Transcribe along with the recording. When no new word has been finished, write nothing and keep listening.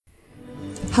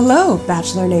Hello,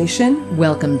 Bachelor Nation.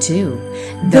 Welcome to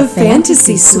The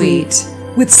Fantasy Suite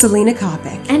with Selena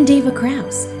Kopic and David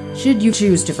Krause. Should you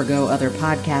choose to forgo other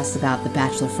podcasts about the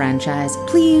Bachelor franchise,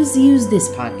 please use this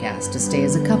podcast to stay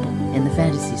as a couple in the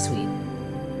Fantasy Suite.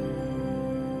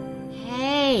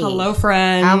 Hey. Hello,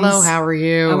 friends. Hello, how are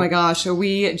you? Oh my gosh,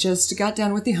 we just got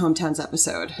done with the Hometowns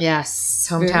episode. Yes,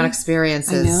 hometown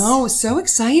experiences. I know, so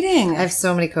exciting. I have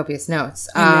so many copious notes.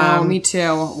 I know, me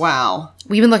too. Wow.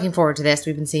 We've been looking forward to this.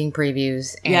 We've been seeing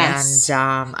previews. Yes.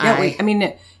 And I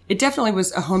mean, it definitely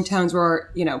was a Hometowns where,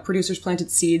 producers planted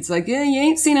seeds like, yeah, you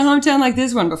ain't seen a hometown like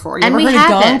this one before. You ever heard a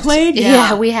gong played?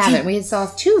 Yeah, we haven't. We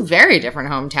saw two very different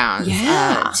hometowns.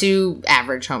 Yeah. Two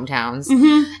average hometowns.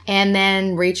 Mm-hmm. And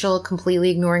then Rachel completely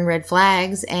ignoring red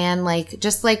flags and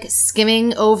just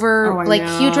skimming over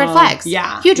huge red flags.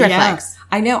 Yeah. Huge red flags.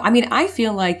 I know. I mean, I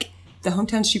feel like the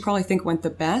hometowns she probably think went the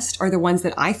best are the ones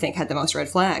that I think had the most red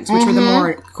flags, which were the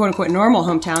more quote-unquote normal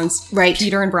hometowns. Right.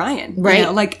 Peter and Brian.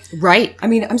 Right. Right. I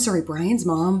mean, I'm sorry, Brian's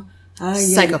mom.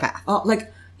 Psychopath.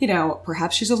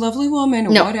 Perhaps she's a lovely woman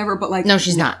or whatever, but No,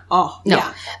 she's not. Oh, no.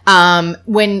 Yeah.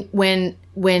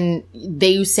 When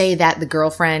they say that the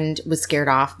girlfriend was scared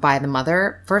off by the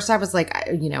mother, first I was like, I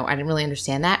didn't really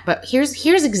understand that. But here's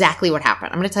exactly what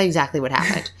happened. I'm going to tell you exactly what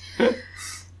happened.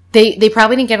 They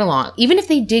probably didn't get along. Even if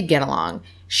they did get along,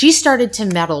 she started to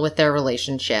meddle with their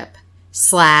relationship.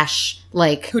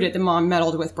 Who did the mom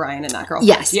meddled with Brian and that girlfriend?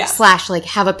 Yes. Yeah. /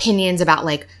 have opinions about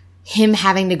him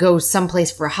having to go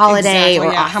someplace for a holiday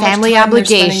or How family much time they're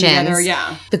spending obligations. together,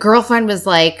 yeah. The girlfriend was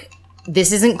like,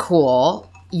 this isn't cool.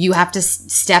 You have to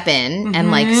step in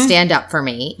and stand up for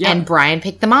me. Yep. And Brian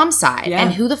picked the mom's side. Yeah.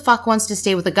 And who the fuck wants to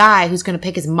stay with a guy who's going to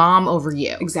pick his mom over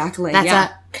you? Exactly. That's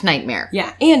a nightmare.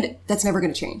 Yeah. And that's never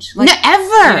going to change. Never.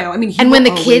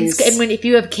 If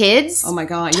you have kids, oh my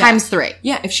God, times 3.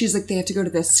 Yeah. If she's they have to go to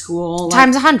this school,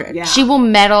 times 100. Yeah. She will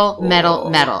meddle.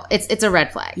 It's a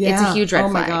red flag. Yeah. It's a huge red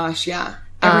flag. Oh my gosh. Yeah.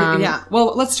 Yeah.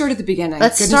 Well, let's start at the beginning.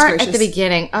 At the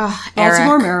beginning. Oh, Eric.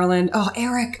 Baltimore, Maryland. Oh,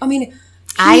 Eric. I mean,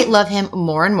 I love him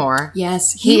more and more.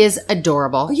 Yes. He is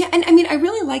adorable. Oh, yeah. And I mean, I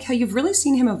really like how you've really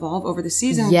seen him evolve over the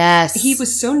season. Yes. He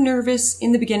was so nervous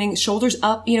in the beginning, shoulders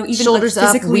up, even shoulders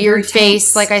up, weird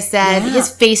face, like I said. Yeah.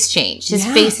 His face changed. His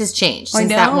face has changed since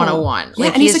that 101.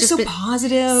 Yeah, and he's so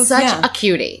positive. Such a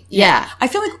cutie. Yeah. I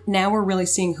feel like now we're really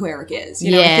seeing who Eric is.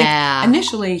 Yeah. I think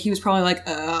initially he was probably like,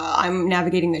 I'm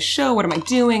navigating this show. What am I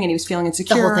doing? And he was feeling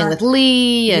insecure. The whole thing with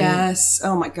Lee. Yes.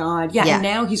 Oh my God. Yeah. And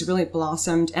now he's really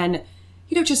blossomed and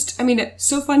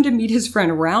so fun to meet his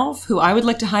friend Ralph, who I would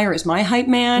like to hire as my hype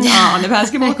man on the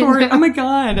basketball court. Oh my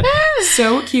God.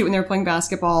 So cute when they're playing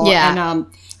basketball. Yeah. And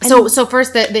So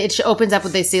first, it opens up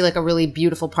with they see a really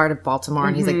beautiful part of Baltimore,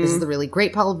 and he's like, "This is the really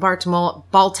great part of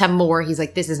Baltimore." He's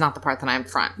like, "This is not the part that I'm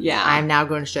from. Yeah, I'm now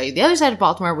going to show you the other side of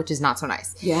Baltimore, which is not so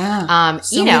nice." Yeah,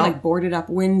 so many, boarded up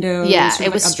windows. Yeah,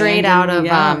 it was straight out of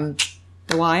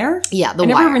The Wire. Yeah, I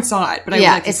never even saw it, but I would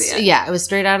like to see it. Yeah, it was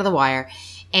straight out of The Wire.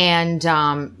 And,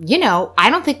 I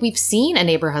don't think we've seen a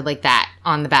neighborhood like that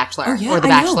on The Bachelor or The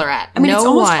Bachelorette. I mean, it's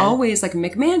almost always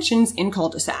McMansions in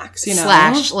cul-de-sacs,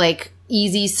 /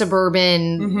 easy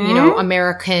suburban,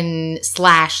 American /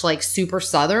 super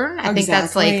Southern. I think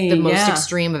that's the most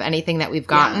extreme of anything that we've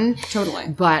gotten. Yeah, totally.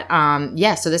 But,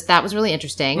 so that was really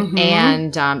interesting.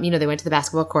 And, they went to the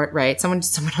basketball court, right? Someone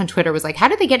on Twitter was like, how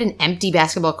did they get an empty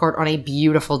basketball court on a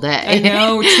beautiful day? I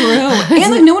know, true.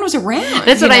 And no one was around.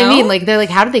 That's what I mean. They're like,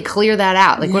 how did they clear that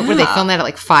out? What would they film that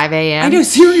at 5 a.m.? I know,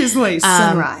 seriously.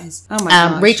 Sunrise. Oh my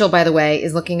gosh. Rachel, by the way,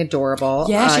 is looking adorable.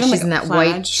 Yeah, she's in that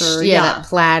white shirt. That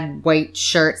plaid white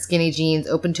shirt, skinny jeans,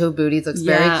 open toe booties, looks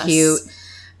very cute.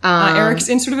 Eric's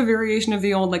in sort of a variation of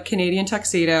the old Canadian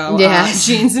tuxedo. Yes.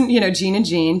 Jeans and, jean and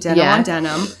jean, denim on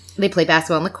denim. They play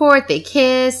basketball on the court. They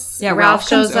kiss. Yeah, Ralph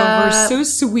shows comes up. over. So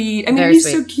sweet. I mean, Very he's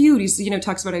sweet. so cute. He's,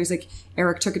 talks about how he's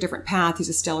Eric took a different path. He's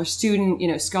a stellar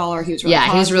student, scholar. He was really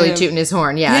positive. He was really tooting his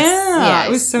horn. Yes. Yeah. It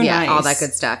was so nice. All that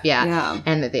good stuff. Yeah.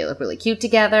 And that they look really cute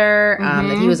together.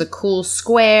 That he was a cool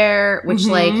square, which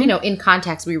in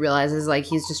context we realize is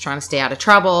he's just trying to stay out of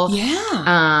trouble.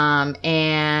 Yeah.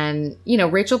 And,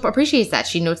 Rachel appreciates that.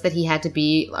 She notes that he had to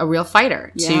be a real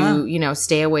fighter to,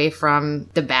 stay away from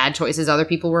the bad choices other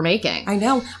people were making. I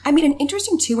know. I mean, and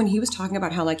interesting too when he was talking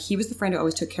about how he was the friend who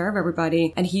always took care of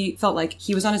everybody and he felt like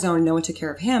he was on his own and no one took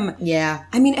care of him. Yeah.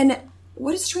 I mean, and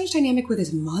what a strange dynamic with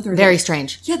his mother. Very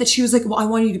strange. Yeah, that she was like, well, I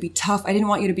want you to be tough. I didn't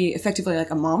want you to be effectively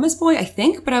like a mama's boy, I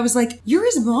think. But I was like, you're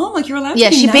his mom. Like, you're allowed to be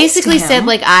nice to him. Yeah, she basically said,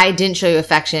 like, I didn't show you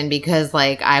affection because,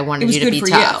 like, I wanted you to be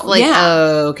tough. You. Like,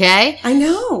 okay. I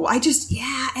know. I just,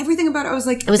 everything about it, I was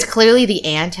like. It was clearly the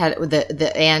aunt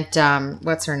the aunt,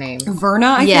 what's her name?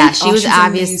 Verna, I think. Yeah, she was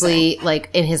obviously, like,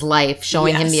 in his life,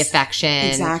 showing him the affection.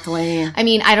 Exactly. I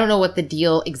mean, I don't know what the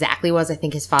deal exactly was. I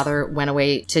think his father went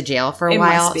away to jail for a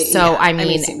while. Must be, so, I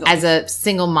mean as a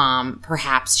single mom,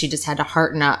 perhaps she just had to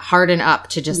harden up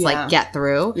to just like get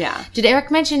through. Yeah. Did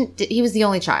Eric mention he was the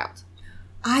only child?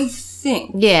 I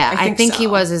think. Yeah, I think so. he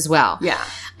was as well. Yeah.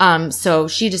 So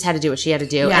she just had to do what she had to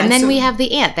do. Yeah, and then we have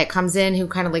the aunt that comes in who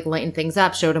kind of like lightened things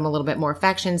up, showed him a little bit more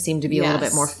affection, seemed to be a little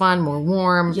bit more fun, more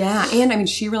warm. Yeah. And I mean,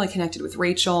 she really connected with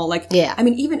Rachel. Like, I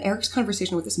mean, even Eric's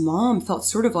conversation with his mom felt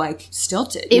sort of like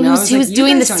stilted. He was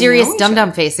doing the serious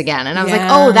dum-dum face again. And I was like,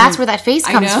 oh, that's where that face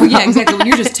comes from. Yeah, exactly. When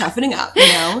you're just toughening up, you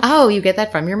know? Oh, you get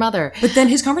that from your mother. But then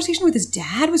his conversation with his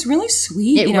dad was really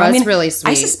sweet. It was really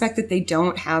sweet. I suspect that they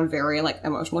don't have very like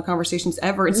emotional conversations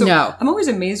ever. And so I'm always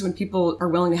amazed when people are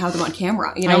willing to have them on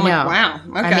camera. You know, I'm like, wow.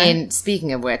 Okay. I mean,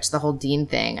 speaking of which, the whole Dean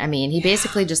thing, I mean, he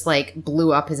basically just like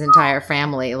blew up his entire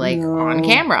family like on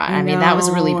camera. I mean, that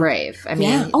was really brave. I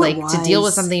mean, to deal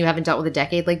with something you haven't dealt with a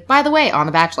decade, like, by the way, on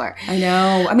The Bachelor. I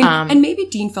know. I mean, and maybe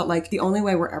Dean felt like the only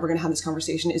way we're ever going to have this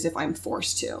conversation is if I'm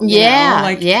forced to.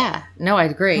 Yeah. No, I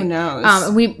agree. Who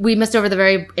knows? We missed over the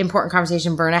very important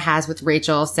conversation Berna has with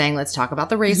Rachel saying, let's talk about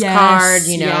the race card.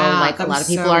 You know, like a lot of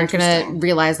people aren't going to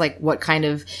realize like what kind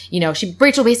of, you know,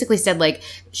 Rachel basically said like,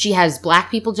 she has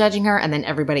black people judging her and then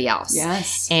everybody else.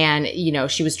 Yes. And, you know,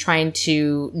 she was trying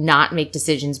to not make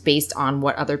decisions based on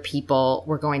what other people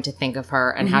were going to think of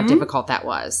her and how difficult that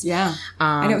was. Yeah.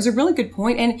 And it was a really good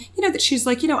point. And, you know, that she's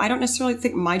like, you know, I don't necessarily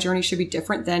think my journey should be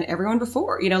different than everyone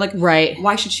before. You know, like,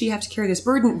 why should she have to carry this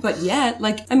burden? But yet,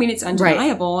 like, I mean, it's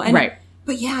undeniable. And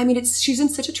but yeah, I mean, she's in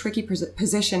such a tricky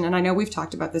position. And I know we've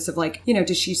talked about this of like, you know,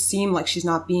 does she seem like she's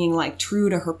not being like true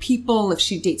to her people if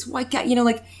she dates white guy, you know,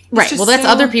 like. Well, that's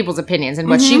other people's opinions. And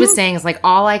what she was saying is like,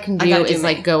 all I can do is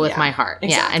like go with my heart.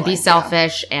 Exactly. And be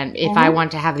selfish. And if I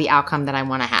want to have the outcome that I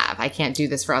want to have, I can't do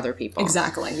this for other people.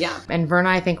 Exactly. Yeah. And Verna,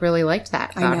 I think, really liked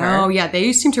that about her. I know. Yeah.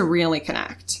 They seem to really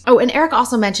connect. Oh, and Eric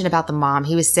also mentioned about the mom.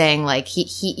 He was saying like,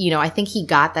 he, you know, I think he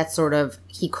got that sort of,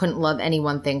 he couldn't love any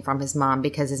one thing from his mom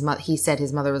because he said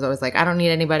his mother was always like, I don't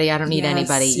need anybody. I don't need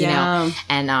anybody, you know?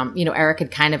 And, you know, Eric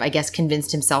had kind of, I guess,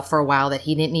 convinced himself for a while that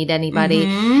he didn't need anybody.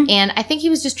 And I think he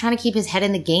was just trying to keep his head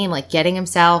in the game, like getting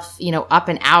himself, you know, up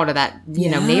and out of that, you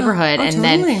know, neighborhood. And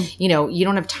then, you know, you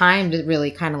don't have time to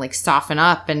really kind of like soften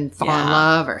up and fall in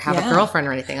love or have a girlfriend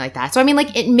or anything like that. So, I mean,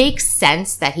 like, it makes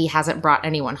sense that he hasn't brought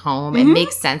anyone home. It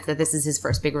makes sense that this is his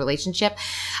first big relationship.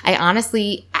 I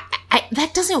honestly,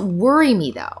 that doesn't worry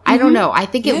me though. I don't know. I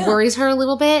think it worries her a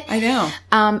little bit. I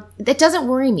know. It doesn't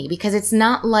worry me because it's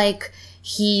not like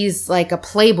he's like a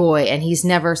playboy and he's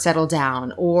never settled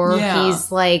down or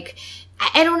he's like,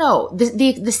 I don't know.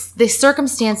 The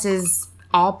circumstances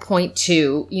all point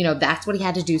to, you know, that's what he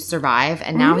had to do to survive.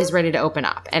 And now he's ready to open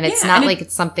up. And it's not like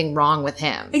it's something wrong with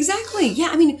him. Exactly. Yeah.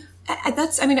 I mean,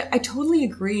 I totally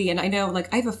agree. And I know,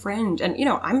 like, I have a friend and, you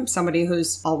know, I'm somebody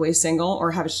who's always single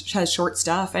or has short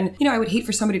stuff. And, you know, I would hate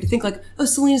for somebody to think like, oh,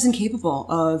 Selena's incapable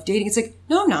of dating. It's like,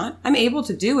 no, I'm not. I'm able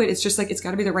to do it. It's just like, it's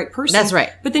got to be the right person. That's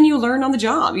right. But then you learn on the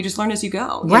job. You just learn as you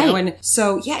go. You right. know? And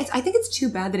so, yeah, I think it's too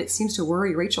bad that it seems to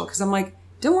worry Rachel because I'm like,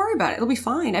 don't worry about it. It'll be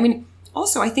fine. I mean,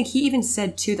 also, I think he even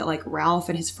said, too, that, like, Ralph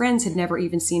and his friends had never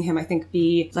even seen him, I think,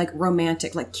 be, like,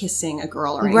 romantic, like, kissing a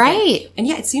girl or anything. Right. And,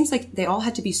 yeah, it seems like they all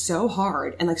had to be so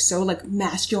hard and, like, so, like,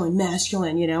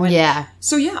 masculine, you know? And yeah.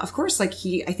 So, yeah, of course, like,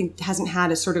 he, I think, hasn't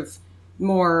had a sort of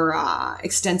more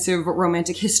extensive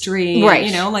romantic history. Right.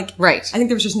 You know, like, right. I think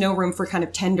there was just no room for kind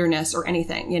of tenderness or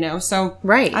anything, you know? So,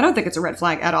 right. I don't think it's a red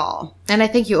flag at all. And I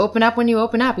think you open up when you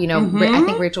open up, you know? I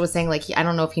think Rachel was saying, like, I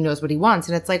don't know if he knows what he wants.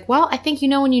 And it's like, well, I think you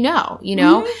know when you know, you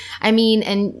know? I mean,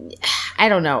 and I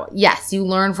don't know. Yes, you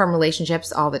learn from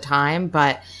relationships all the time,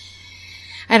 but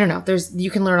I don't know. You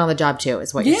can learn on the job too,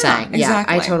 is what you're saying. Exactly. Yeah,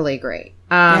 I totally agree.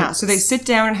 So they sit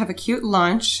down and have a cute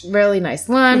lunch. Really nice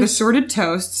lunch. With assorted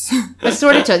toasts.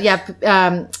 Assorted toast.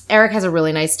 Yeah. Eric has a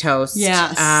really nice toast.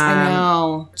 Yes, I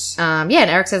know. Yeah, and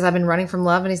Eric says, I've been running from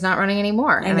love and he's not running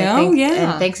anymore. I know,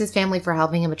 And thanks his family for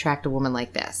helping him attract a woman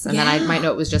like this. And then I might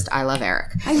know it was just, I love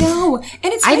Eric. I know.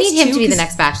 And it's I nice need him too, to be the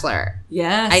next Bachelor.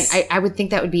 Yes. I would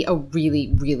think that would be a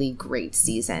really, really great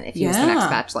season if he was the next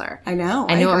Bachelor. I know.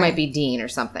 I know it might be Dean or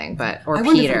something, or I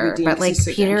Peter. Dean, but like,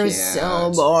 Peter is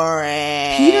so boring.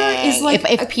 Peter is like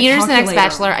if Peter's the next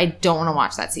Bachelor, I don't want to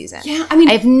watch that season. Yeah, I mean,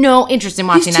 I have no interest in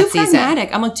watching that season. He's too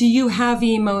pragmatic. I'm like, do you have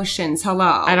emotions? Hello.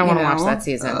 I don't want to watch that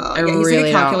season. I he's really like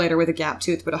a calculator don't. with a gap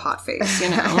tooth but a hot face, you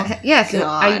know? Yes,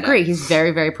 I agree. He's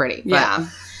very, very pretty. But, yeah.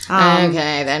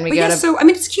 Okay, then we go to... So, I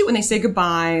mean, it's cute when they say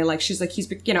goodbye. Like, she's like,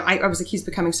 I was like, he's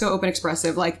becoming so open,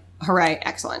 expressive. Like, hooray,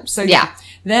 excellent. So, yeah.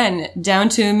 Then, down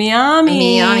to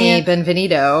Miami.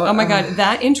 Benvenido. Oh, my God.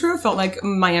 That intro felt like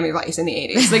Miami Vice in the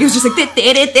 80s. Like, it was just like,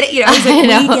 you know, I was like,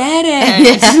 we get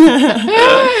it.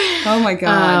 Oh, my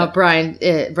God. Brian,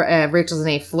 Rachel's in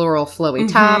a floral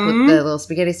flowy top with the little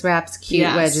spaghetti straps,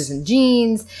 cute wedges and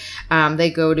jeans.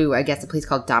 They go to, I guess, a place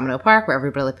called Domino Park where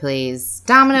everybody plays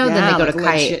domino. Yeah, then they go to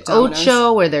Calle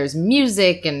Ocho where there's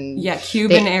music and... Yeah,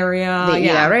 Cuban area. They eat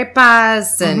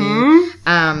arepas.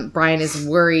 And Brian is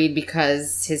worried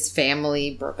because his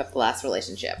family broke up the last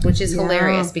relationship, which is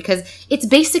hilarious because it's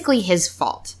basically his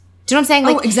fault. Do you know what I'm saying?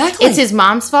 Like, exactly. It's his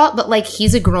mom's fault, but like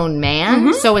he's a grown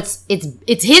man, so it's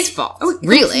his fault. Oh,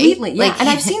 really? Completely. Yeah. Like, and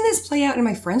I've seen this play out in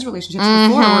my friends' relationships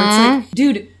before, where it's like,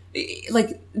 dude,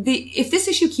 like if this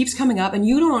issue keeps coming up and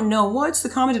you don't know what's the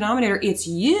common denominator, it's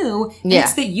you. And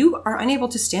it's that you are unable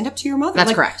to stand up to your mother.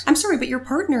 That's correct. I'm sorry, but your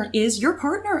partner is your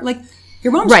partner. Like.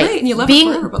 Your mom's great and you love her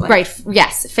forever, but like...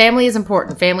 Yes. Family is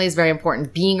important. Family is very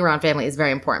important. Being around family is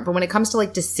very important. But when it comes to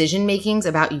like decision makings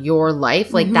about your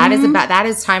life, like that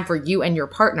is time for you and your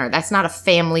partner. That's not a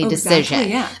family decision.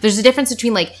 Yeah. There's a difference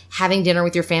between like having dinner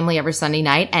with your family every Sunday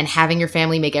night and having your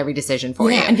family make every decision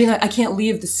for you. Yeah, and being like, I can't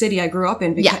leave the city I grew up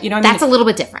in because, you know what I mean? That's a little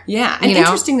bit different. Yeah. And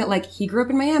interesting that like he grew up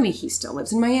in Miami. He still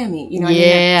lives in Miami. You know what I mean?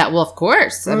 Yeah. Well, of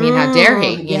course. I mean, how dare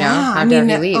he? You know, how dare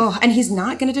he leave? Oh, and he's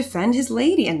not going to defend his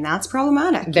lady, and that's problematic.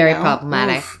 Very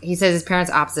problematic. He says his parents'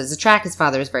 opposites attract. His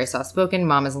father is very soft-spoken.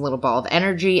 Mom is a little ball of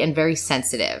energy and very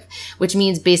sensitive, which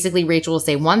means basically Rachel will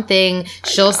say one thing.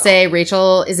 She'll say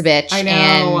Rachel is a bitch. I know.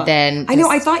 And then... I know.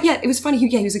 I thought, it was funny.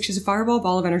 He was like, she's a fireball,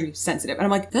 ball of energy, sensitive. And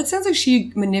I'm like, that sounds like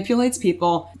she manipulates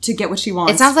people to get what she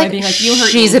wants. It sounds like, being like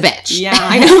she's a bitch. Yeah,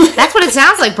 I know. That's what it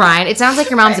sounds like, Brian. It sounds like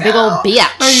your mom's a big old bitch.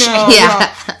 I know.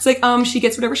 Yeah. It's like, she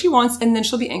gets whatever she wants, and then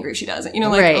she'll be angry if she doesn't. You know,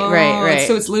 like, right.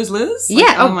 So it's lose-lose?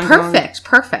 Yeah. Like,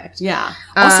 Perfect. Yeah.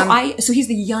 Also, so he's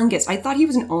the youngest. I thought he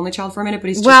was an only child for a minute, but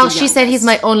he's just the youngest. She said he's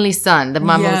my only son. The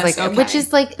mom was like, okay. which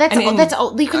is like, you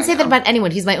can say that about anyone.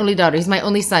 He's my only daughter. He's my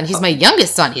only son. He's my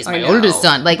youngest son. He's my oldest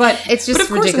son. Like, it's just ridiculous. But of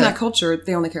course, in that culture,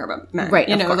 they only care about men. Right.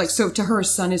 You know, like, so to her,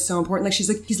 son is so important. Like, she's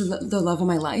like, he's the love of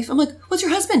my life. I'm like, what's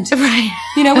your husband? Right.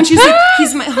 You know, when she's like,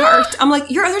 he's my heart. I'm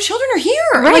like, your other children are here.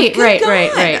 Right,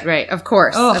 like, right. Of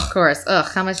course. Ugh,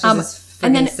 how much does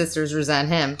his sisters resent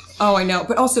him? Oh, I know.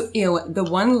 But also, the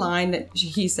one line that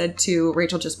he said to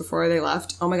Rachel just before they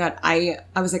left, oh my God, I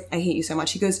was like, I hate you so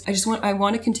much. He goes, I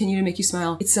want to continue to make you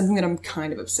smile. It's something that I'm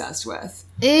kind of obsessed with.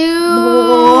 Ew.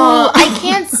 I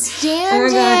can't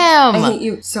stand him. I hate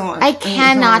you so much. I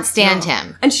cannot stand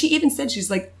him. And she even said,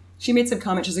 she made some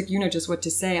comment. She's like, you know just what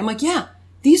to say. I'm like, yeah.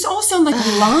 These all sound like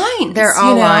lines. They're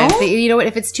all lines. But you know what?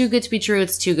 If it's too good to be true,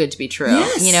 it's too good to be true.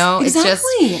 Yes, you know, exactly.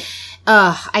 It's just...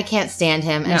 I can't stand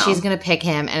him, and she's gonna pick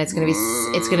him, and I'm gonna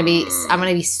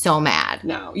be so mad.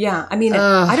 No, yeah, I mean,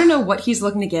 I don't know what he's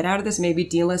looking to get out of this, maybe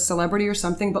D-list celebrity or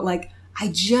something, but like, I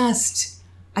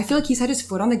feel like he's had his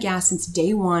foot on the gas since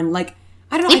day one, like,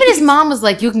 I don't know. Even his mom was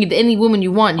like, you can get any woman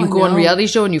you want. You go on a reality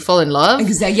show and you fall in love.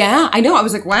 Exactly. Yeah, I know. I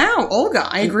was like, wow, Olga,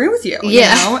 I agree with you.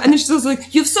 Yeah. You know? And then she was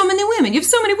like, you have so many women.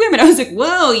 I was like,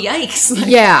 whoa, yikes. Like,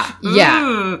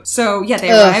 yeah. So, they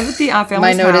arrive at the family's house.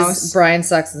 My note is Brian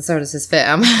sucks and so does his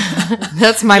fam.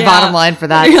 That's my bottom line for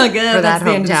that. Like, for that's that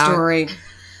the hometown. end of the story.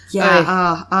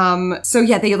 Yeah. So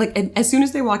they like, as soon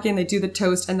as they walk in, they do the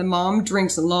toast and the mom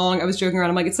drinks long. I was joking around.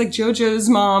 I'm like, it's like JoJo's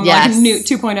mom, like Newt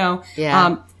 2.0.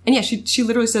 Yeah. And she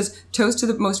literally says, toast to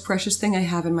the most precious thing I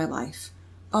have in my life.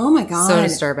 Oh my God. So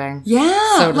disturbing.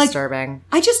 Yeah. So disturbing.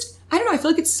 I don't know. I feel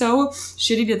like it's so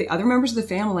shitty to the other members of the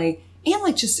family and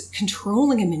like just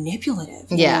controlling and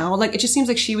manipulative. You know? Like it just seems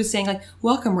like she was saying like,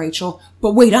 welcome Rachel,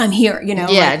 but wait, I'm here, you know?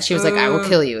 Yeah. Like, and she was like, I will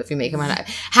kill you if you make him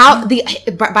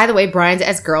by the way, Brian's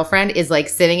ex-girlfriend is like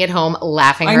sitting at home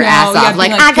laughing her ass off.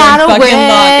 Like, I got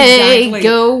away. Exactly.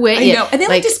 Go away. I know. And they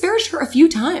like disparaged her a few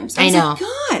times. I know.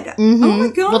 Like, God. Mm-hmm. Oh my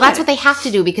God. Well, that's what they have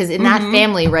to do because in that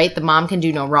family, right, the mom can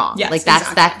do no wrong. Yes, like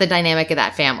that's the dynamic of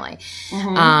that family.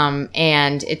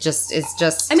 And it's just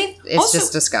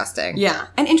disgusting. Yeah.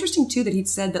 And interesting too that he'd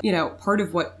said that, you know, part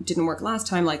of what didn't work last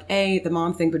time, like A, the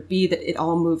mom thing, but B, that it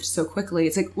all moved so quickly.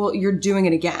 It's like, well, you're doing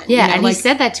it again. Yeah. You know? And like, he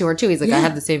said that to her too. He's like, I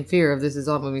have the same fear of this is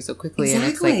all moving so quickly.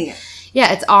 Exactly. And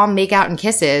Yeah, it's all make out and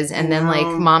kisses, and then like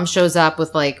mom shows up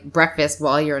with like breakfast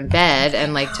while you're in bed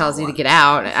and like tells you to get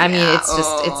out. I mean, it's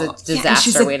a disaster and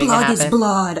she's like, waiting to blood happen. is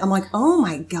blood. I'm like, oh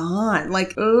my God.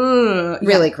 Like, ugh.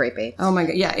 Really creepy. Oh my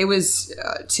God. Yeah, it was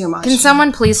too much. Can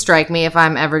someone please strike me if I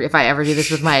ever do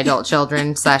this with my adult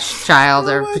children / child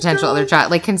or potential other child?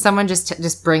 Like, can someone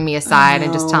just bring me aside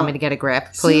and just tell me to get a grip,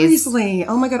 please? Seriously.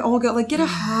 Oh my God, Olga, like get a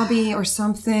hobby or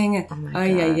something. Oh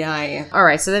my God. All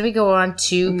right, so then we go on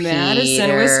to Madison,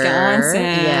 Peter. Wisconsin.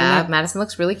 Yeah, Madison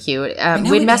looks really cute.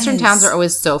 Midwestern towns are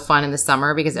always so fun in the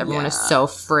summer because everyone is so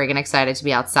friggin' excited to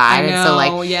be outside. And so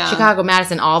like Chicago,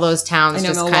 Madison, all those towns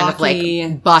just Milwaukee. kind of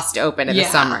like bust open in the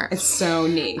summer. It's so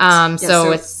neat.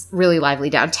 So it's really lively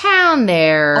downtown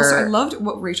there. Also, I loved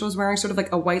what Rachel was wearing, sort of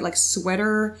like a white like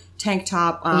sweater, tank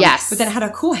top. Yes. But then it had a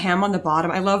cool hem on the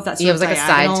bottom. I love that sort it was like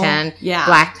diagonal. a side 10. Yeah.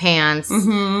 Black pants.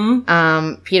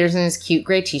 Mm-hmm. Peter's in his cute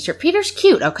gray t-shirt. Peter's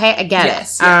cute, okay? I get it.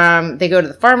 Yeah. They go to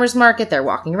the farmer's market. They're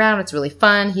walking around. It's really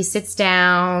fun. He sits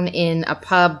down in a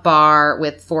pub bar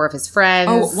with 4 of his friends.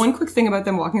 Oh, one quick thing about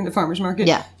them walking in the farmer's market.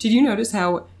 Yeah. Did you notice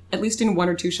how, at least in 1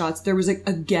 or 2 shots, there was like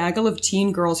a gaggle of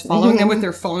teen girls following them with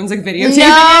their phones, like videotaping it?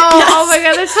 Yes. Oh my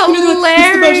God, that's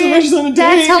hilarious.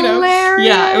 That's hilarious.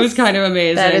 Yeah, it was kind of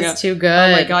amazing. That is too good.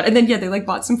 Oh my God. And then, they like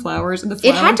bought some flowers. And the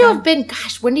it had to have been,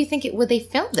 gosh, when do you think would they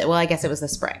filmed it? Well, I guess it was the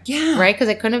spring. Yeah. Right? Because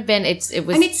it couldn't have been, it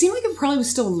was. And it seemed like it probably was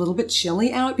still a little bit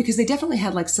chilly out because they definitely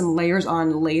had like some layers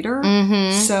on later.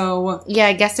 Mm-hmm. So. Yeah,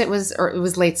 I guess it was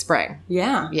late spring.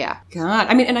 Yeah. Yeah. God.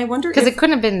 I mean, and I wonder because it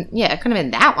couldn't have been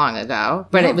that long ago,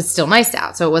 but it was still nice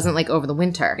out. So it wasn't like over the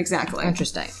winter. Exactly.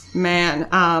 Interesting. Man.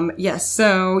 Yes.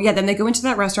 So then they go into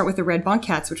that restaurant with the red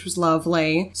banquettes, which was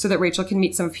lovely, so that Rachel can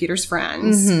meet some of Peter's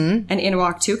friends. Mm-hmm. And in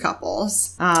walk 2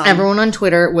 couples. Everyone on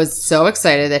Twitter was so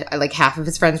excited that like half of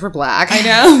his friends were black. I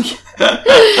know.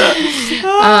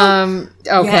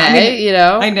 Okay.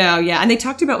 Yeah, I know. Yeah. And they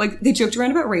talked about like, they joked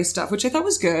around about race stuff, which I thought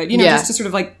was good, just to sort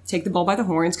of like take the bull by the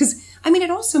horns. Because, I mean, it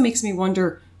also makes me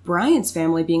wonder, Brian's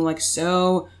family being like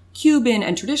so Cuban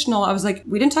and traditional, I was like,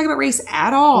 we didn't talk about race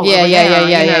at all. Yeah.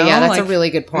 That's like, a really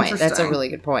good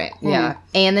point. Yeah.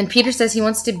 And then Peter says he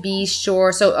wants to be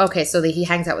sure. So he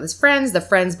hangs out with his friends. The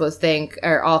friends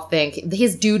all think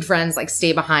his dude friends like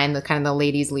stay behind, the kind of the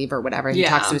ladies leave or whatever. He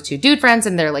talks to his 2 dude friends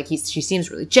and they're like, she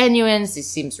seems really genuine. She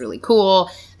seems really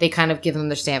cool. They kind of give him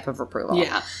their stamp of approval.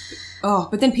 Yeah. Oh,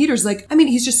 but then Peter's like, I mean,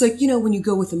 he's just like, when you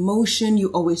go with emotion, you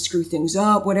always screw things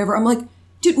up, whatever. I'm like,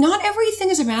 dude, not everything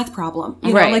is a math problem.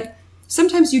 You know, like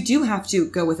sometimes you do have to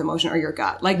go with emotion or your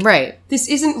gut. Like, this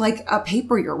isn't like a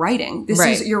paper you're writing. This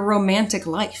is your romantic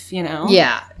life,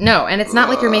 Yeah. No, and it's not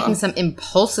like you're making some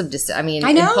impulsive decision. I mean,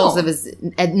 I know. Impulsive is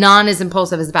not as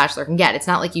impulsive as The Bachelor can get. It's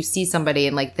not like you see somebody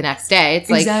and like the next day. It's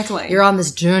like you're on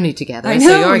this journey together. I know,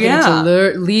 so you are getting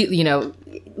to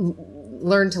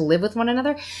learn to live with one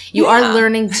another. You are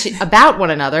learning about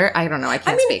one another. I don't know. I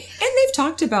can't speak. And they've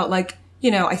talked about like,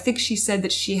 I think she said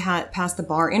that she had passed the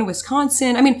bar in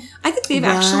Wisconsin. I mean, I think they've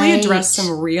actually addressed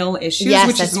some real issues,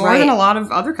 which is more than a lot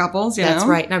of other couples, That's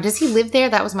right. Now, does he live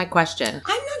there? That was my question.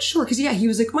 I'm not sure. Because, he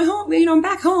was like, my home, I'm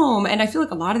back home. And I feel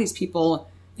like a lot of these people,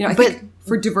 I think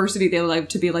for diversity, they like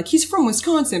to be like, he's from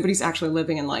Wisconsin, but he's actually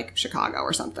living in like Chicago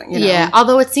or something. Yeah.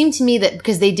 Although it seemed to me that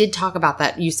because they did talk about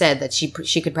that, you said that she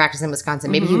could practice in Wisconsin.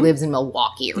 Maybe he lives in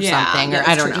Milwaukee or something. Or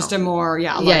I don't know. Just a more,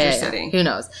 larger city. Who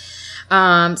knows?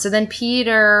 So then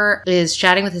Peter is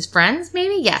chatting with his friends,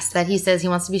 maybe? Yes, that he says he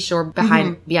wants to be sure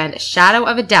behind a shadow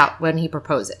of a doubt when he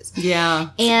proposes.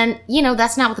 Yeah. And,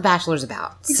 that's not what The Bachelor's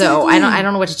about. Exactly. So I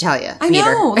don't know what to tell you, Peter. I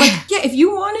know. Like, if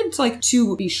you wanted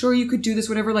to be sure you could do this,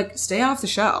 whatever, like, stay off the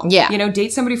show. Yeah.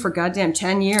 Date somebody for goddamn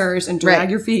 10 years and drag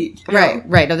your feet.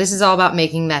 Right. No, this is all about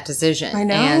making that decision. I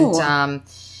know. And,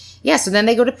 so then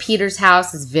they go to Peter's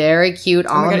house. It's very cute,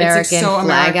 all-American,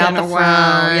 flag out the front.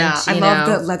 Wow, yeah. I love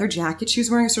the leather jacket she was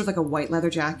wearing. Sort of like a white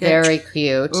leather jacket. Very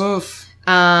cute. Oof.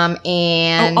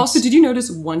 And... also, did you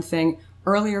notice one thing?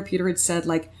 Earlier, Peter had said,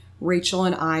 like, Rachel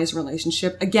and I's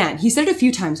relationship. Again, he said it a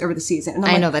few times over the season. And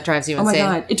I know, that drives you insane. Oh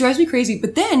my God, it drives me crazy.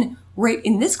 But then, right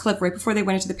in this clip, right before they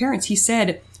went into the parents, he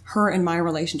said, her and my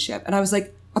relationship. And I was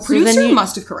like, a producer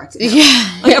must have corrected him.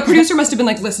 Yeah. Like, a producer must have been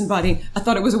like, listen, buddy, I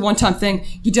thought it was a one-time thing.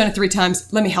 You've done it 3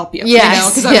 times. Let me help you. Yes.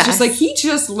 Because I was just like, he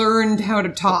just learned how to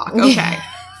talk. Okay.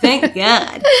 Thank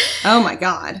God. Oh my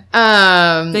God.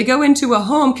 They go into a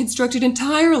home constructed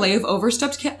entirely of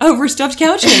overstuffed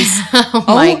couches. Oh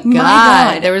my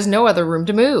God. There was no other room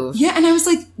to move. Yeah, and I was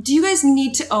like, do you guys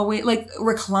need to always like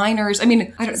recliners? I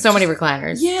mean, I don't. So many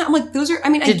recliners. Yeah, I'm like, those are. I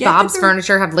mean, did Bob's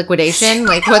Furniture have liquidation?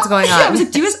 Like, what's going on? Yeah, I was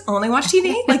like, do you guys only watch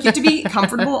TV? Like, you have to be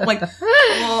comfortable. Like,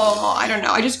 I don't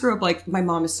know. I just grew up like my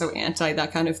mom is so anti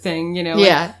that kind of thing.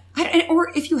 Yeah. Or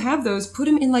if you have those, put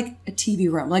them in like a TV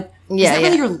room. Like, is Yeah, that yeah.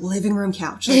 really your living room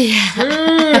couch? Like,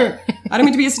 I don't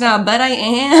mean to be a snob, but I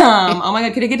am. Oh my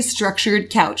God, could I get a structured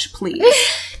couch, please?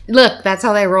 Look, that's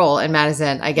how they roll in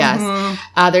Madison, I guess.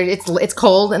 It's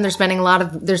cold, and they're spending a lot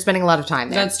of time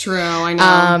there. That's true. I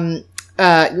know.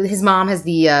 His mom has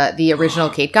the original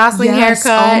Kate Gosling Yes.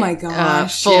 haircut. Oh my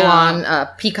gosh. Full on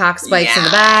peacock spikes in the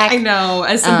back. I know.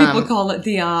 As some people call it,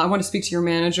 I want to speak to your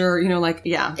manager. You know, like,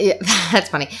 Yeah, that's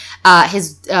funny.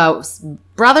 His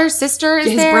brother, sister is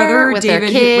his there brother, with David,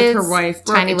 their kids, with her wife,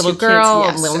 tiny little two girl,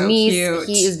 kids. Yes, little so niece. cute.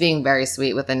 He is being very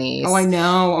sweet with the niece. Oh, I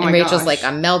know. Oh my and Rachel's gosh. like,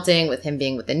 I'm melting with him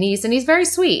being with the niece, and he's very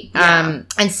sweet. Yeah.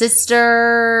 And sis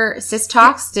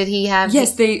talks. Did he have?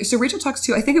 Yes, so Rachel talks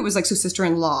to, I think it was like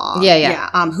sister-in-law.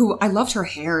 Yeah. Who I loved her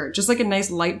hair, just like a nice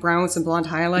light brown with some blonde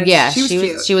highlights. Yeah, she was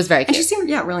cute. She was very And cute. she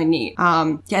seemed, really neat.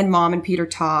 And Mom and Peter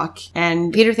talk,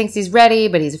 and Peter thinks he's ready,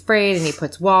 but he's afraid, and he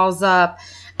puts walls up.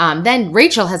 Then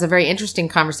Rachel has a very interesting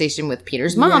conversation with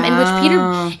Peter's mom,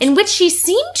 in which she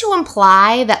seemed to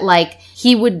imply that like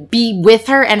he would be with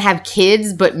her and have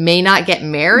kids, but may not get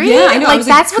married. Yeah, I know. Like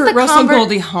that's what the Russell and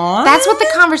Goldie Hawn. That's what the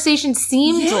conversation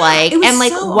seemed like. it was And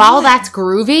like so while odd. that's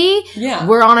groovy,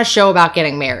 we're on a show about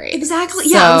getting married. Exactly. So,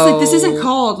 Yeah, I was like, this isn't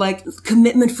called like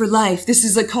commitment for life. This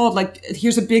is like called like,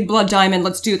 here's a big blood diamond.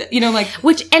 Let's do that. You know, like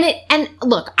and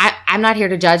look, I'm not here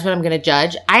to judge, but I'm going to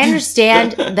judge. I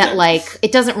understand that like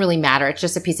it doesn't really matter. It's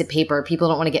just a piece of paper. People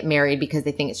don't want to get married because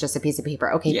they think it's just a piece of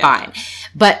paper. Okay, fine.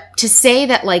 But to say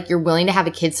that like you're willing to have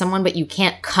a kid with someone, but you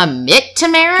can't commit to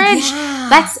marriage,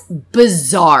 that's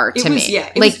bizarre to me.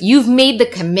 Yeah, like you've made the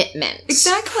commitment.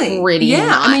 Exactly. Pretty much.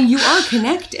 I mean, you are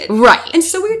connected. Right. And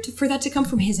so weird for that to come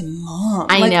from his mom.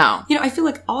 I know. You know, I feel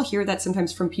like I'll hear that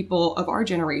sometimes from people of our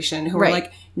generation who are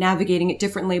like navigating it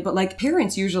differently. But like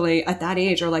parents usually at that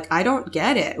age are like, I don't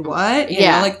get it. What? You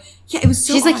know, like, it was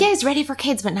so She's odd. like, yeah, he's ready for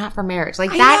kids, but not for marriage.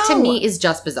 Like that to me is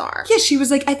just bizarre. Yeah, she was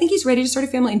like, I think he's ready to start a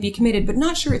family and be committed, but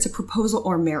not sure it's a proposal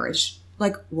or marriage.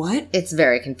 Like, what? It's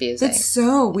very confusing. That's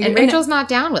so weird. And Rachel's not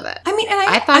down with it. I mean, and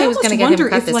I thought he was going to get him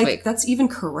cut this week. That's even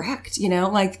correct, you know?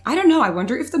 Like, I don't know. I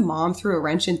wonder if the mom threw a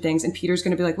wrench in things and Peter's going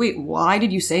to be like, wait, why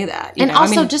did you say that? You and know?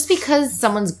 also, I mean, just because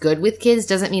someone's good with kids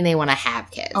doesn't mean they want to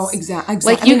have kids. Oh, exactly.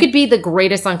 Like, you could be the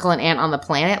greatest uncle and aunt on the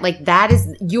planet. Like, that is,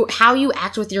 how you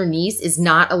act with your niece is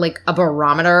not a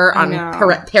barometer on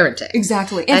parenting.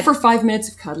 Exactly. And for 5 minutes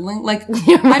of cuddling, like,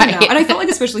 I don't know. And I felt like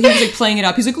especially he was like playing it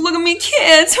up. He's like, look at me,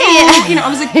 kids. Oh. You know, I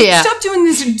was like, stop doing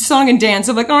this song and dance.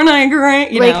 I'm like, aren't I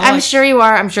great? You know, I'm sure you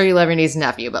are. I'm sure you love your niece and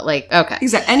nephew, but like, okay.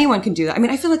 Exactly. Anyone can do that. I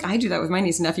mean, I feel like I do that with my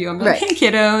niece and nephew. I'm like, hey,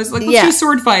 kiddos, like, let's do a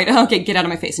sword fight. Okay, get out of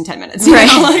my face in 10 minutes. You know,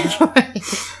 like,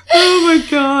 oh my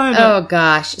God. Oh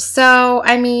gosh. So,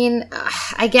 I mean,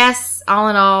 I guess all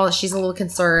in all, she's a little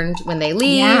concerned when they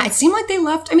leave. Yeah, it seemed like they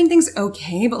left. I mean, things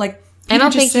okay, but like, I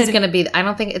don't think he's going to be,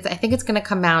 I think it's going to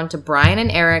come down to Brian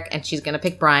and Eric, and she's going to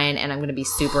pick Brian, and I'm going to be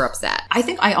super upset.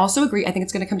 I also agree. I think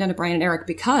it's going to come down to Brian and Eric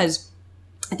because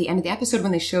at the end of the episode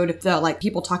when they showed the like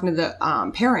people talking to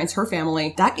the parents, her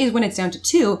family, that is when it's down to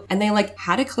 2, and they like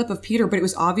had a clip of Peter, but it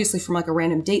was obviously from like a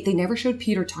random date. They never showed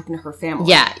Peter talking to her family.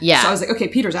 Yeah. So I was like, okay,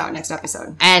 Peter's out next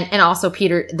episode. And also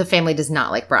Peter, the family does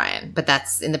not like Brian, but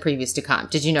that's in the previews to come.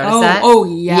 Did you notice that? Oh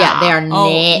yeah. Yeah, they are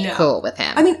not cool with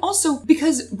him. I mean, also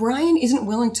because Brian isn't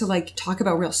willing to like talk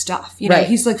about real stuff. You know,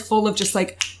 he's like full of just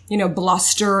like, you know,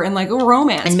 bluster and like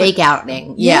romance. And make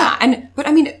outing. Yeah. But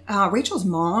I mean, Rachel's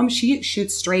mom, she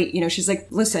shoots straight. You know, she's like,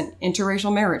 listen,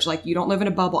 interracial marriage, like you don't live in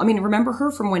a bubble. I mean, remember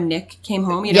her from when Nick came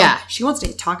home? You know, she wants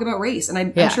to talk about race. And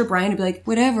I'm sure Brian would be like,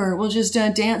 whatever, we'll just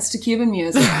dance to Cuban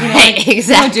music. You know, like,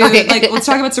 exactly. Dude, like, let's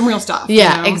talk about some real stuff.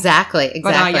 Yeah, you know? exactly.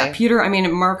 But Peter, I mean,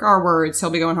 mark our words, he'll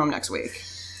be going home next week.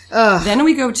 Then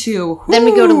we go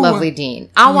to Lovely Dean.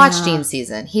 I'll watch Dean's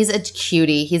season. He's a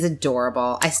cutie. He's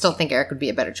adorable. I still think Eric would be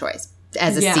a better choice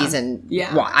as a season.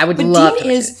 Yeah. I would love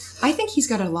Dean I think he's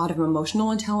got a lot of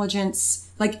emotional intelligence.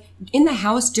 Like in the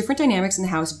house, different dynamics in the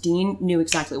house, Dean knew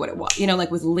exactly what it was. You know,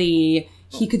 like with Lee,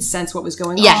 he could sense what was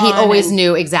going on. Yeah, he always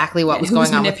knew exactly what was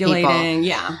going on with people.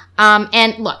 Yeah.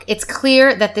 And look, it's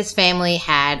clear that this family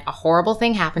had a horrible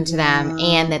thing happen to them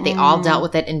and that they all dealt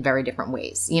with it in very different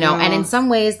ways, you know, and in some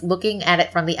ways looking at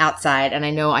it from the outside, and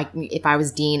I know if I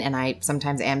was Dean, and I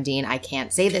sometimes am Dean, I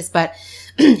can't say this, but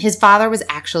his father was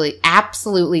actually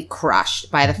absolutely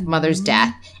crushed by the mother's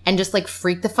death and just like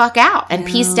freaked the fuck out and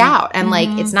pieced out. And like,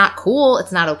 it's not cool.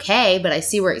 It's not okay, but I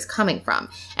see where he's coming from.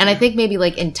 And I think maybe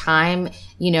like in time,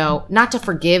 you know, not to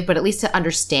forgive, but at least to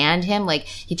understand him. Like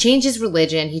he changed his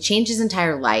religion. He changed his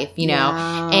entire life, you know,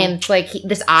 and like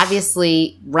this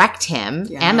obviously wrecked him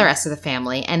and the rest of the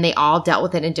family. And they all dealt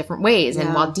with it in different ways.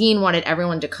 And while Dean wanted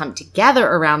everyone to come together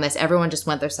around this, everyone just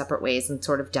went their separate ways and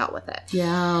sort of dealt with it.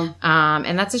 Yeah.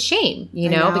 And that's a shame, you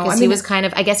know, because he was kind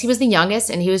of, I guess he was the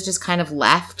youngest and he was just kind of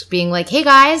left being like, hey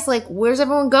guys, like, where's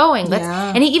everyone going?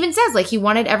 And he even says like he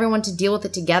wanted everyone to deal with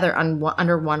it together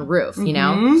under one roof, you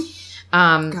know?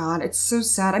 God, it's so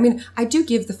sad. I mean, I do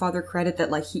give the father credit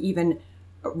that like he even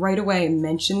right away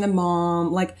mentioned the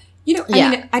mom, like, you know, I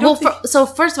mean, I don't think... So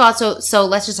first of all, so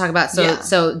let's just talk about,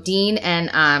 so Dean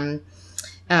and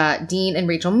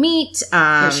Rachel meet.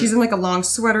 She's in like a long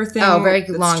sweater thing. Oh, very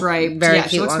long, striped. very yeah,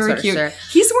 cute, she looks long very sweater. cute. Sure.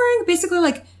 He's wearing basically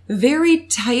like very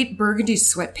tight burgundy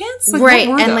sweatpants. Like, right,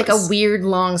 and those? like a weird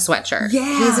long sweatshirt.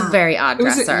 Yeah. He's a very odd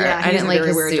dresser. I didn't like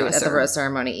his suit dresser. at the rose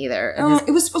ceremony either.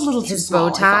 It was a little too small,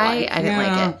 bow tie, I didn't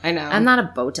like it. I know. I'm not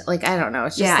a bow tie. Like, I don't know.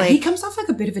 It's just like... he comes off like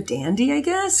a bit of a dandy, I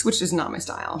guess, which is not my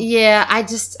style. Yeah, I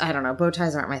don't know. Bow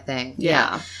ties aren't my thing.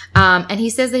 Yeah. And he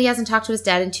says that he hasn't talked to his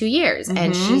dad in 2 years.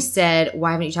 And she said,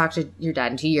 why haven't you talked to your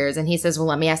dad in 2 years? And he says, well,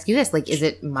 let me ask you this. Like, is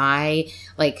it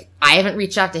I haven't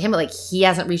reached out to him, but like he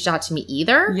hasn't reached out to me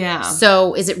either. Yeah.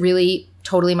 So is it really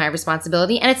totally my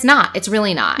responsibility? And it's not. It's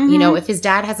really not. You know, if his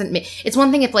dad hasn't... It's one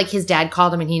thing if like his dad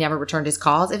called him and he never returned his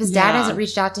calls. If his dad hasn't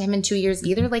reached out to him in 2 years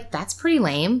either, like that's pretty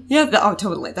lame. Yeah.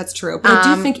 Totally. That's true. But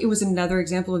I do think it was another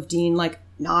example of Dean like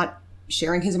not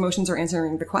sharing his emotions or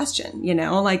answering the question, you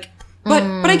know, like... But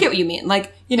I get what you mean.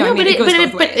 Like, you know, it goes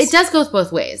both ways. But it does go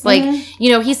both ways. Like,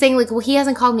 you know, he's saying like, well, he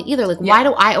hasn't called me either. Like, why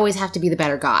do I always have to be the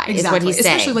better guy? Exactly. Is what he's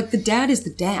saying. Especially like the dad is the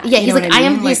dad. Yeah, he's like, I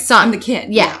am his son. I'm the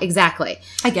kid. Yeah, exactly.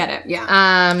 I get it.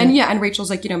 Yeah. And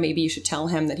Rachel's like, you know, maybe you should tell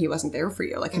him that he wasn't there for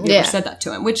you. Like, have you ever said that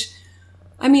to him? Which,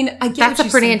 I mean, I get that's a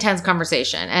pretty intense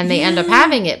conversation. And they end up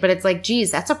having it, but it's like,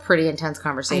 geez, that's a pretty intense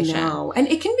conversation. I know. And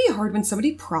it can be hard when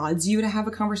somebody prods you to have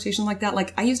a conversation like that.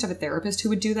 Like, I used to have a therapist who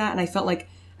would do that, and I felt like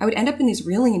I would end up in these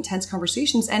really intense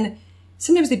conversations, and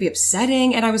sometimes they'd be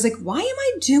upsetting, and I was like, why am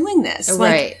I doing this?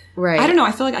 Like, right. I don't know.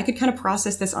 I feel like I could kind of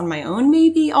process this on my own,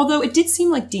 maybe. Although it did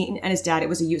seem like Dean and his dad, it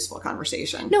was a useful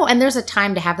conversation. No, and there's a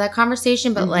time to have that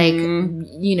conversation, but like,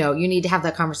 you know, you need to have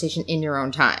that conversation in your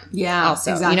own time. Yeah,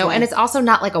 also, exactly. You know, and it's also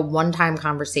not like a one-time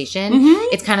conversation.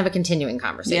 It's kind of a continuing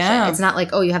conversation. Yeah. It's not like,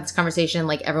 oh, you have this conversation,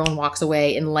 like everyone walks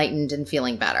away enlightened and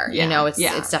feeling better. Yeah. You know, it's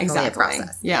definitely a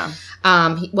process. Yeah.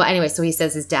 Well, anyway, so he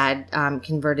says his dad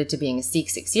converted to being a Sikh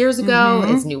 6 years ago.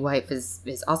 His new wife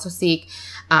is also Sikh.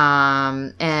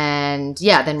 And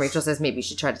yeah, then Rachel says maybe you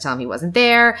should try to tell him he wasn't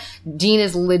there. Dean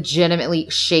is legitimately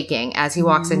shaking as he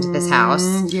walks into this house.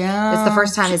 Yeah. It's the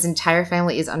first time his entire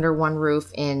family is under one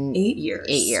roof in 8 years.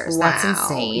 8 years. Wow. That's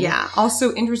insane. Yeah.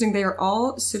 Also interesting, they are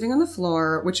all sitting on the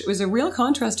floor, which was a real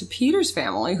contrast to Peter's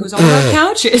family, who's all on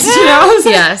couches, you know?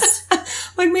 Yes.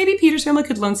 Like maybe Peter's family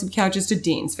could loan some couches to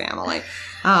Dean's family.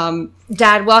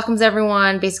 Dad welcomes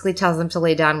everyone, basically tells them to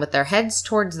lay down with their heads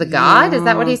towards the god. Is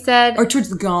that what he said? Or towards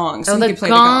the gong. So he could play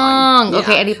the gong. Yeah.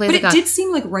 Okay, and he plays the gong. But it did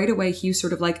seem like right away he was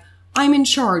sort of like, I'm in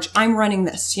charge. I'm running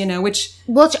this, you know, which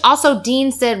also Dean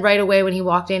said right away when he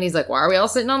walked in, he's like, why are we all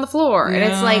sitting on the floor? Yeah.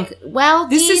 And it's like, well,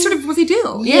 this is sort of what they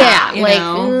do. Yeah.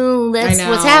 That's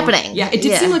what's happening. Yeah. It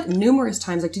did seem like numerous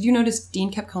times. Like, did you notice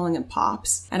Dean kept calling him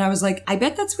Pops? And I was like, I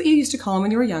bet that's what you used to call him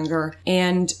when you were younger.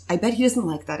 And I bet he doesn't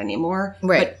like that anymore.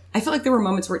 Right. But I felt like there were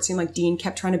moments where it seemed like Dean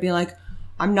kept trying to be like,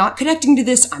 I'm not connecting to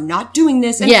this. I'm not doing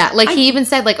this. And yeah, like he even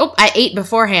said, like, oh, I ate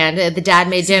beforehand. The dad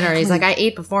made dinner. He's like, I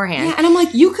ate beforehand. Yeah, and I'm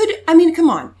like, you could, I mean, come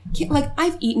on. Like,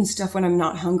 I've eaten stuff when I'm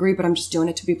not hungry, but I'm just doing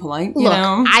it to be polite, you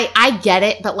know? I get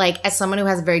it, but like, as someone who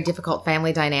has very difficult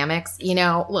family dynamics, you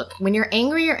know, look, when you're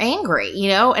angry, you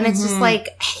know? And it's just like,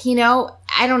 you know,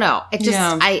 I don't know. It just,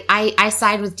 I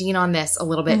side with Dean on this a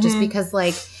little bit just because,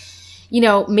 like, you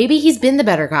know, maybe he's been the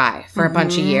better guy for a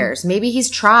bunch of years. Maybe he's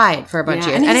tried for a bunch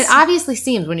of years. And it obviously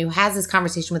seems when he has this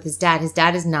conversation with his dad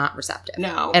is not receptive.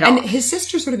 No. At all. And his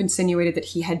sister sort of insinuated that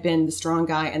he had been the strong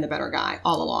guy and the better guy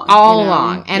all along. All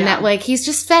along. And that, like, he's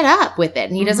just fed up with it.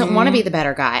 And he doesn't want to be the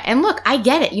better guy. And look, I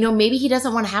get it. You know, maybe he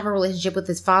doesn't want to have a relationship with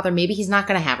his father. Maybe he's not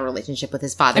going to have a relationship with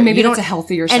his father. And maybe that's a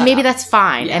healthier setup. And maybe that's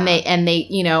fine. Yeah. And they,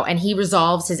 you know, and he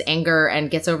resolves his anger and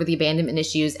gets over the abandonment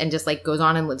issues and just, like, goes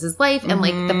on and lives his life. And,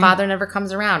 like, the father never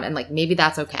comes around. And, like, maybe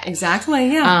that's okay.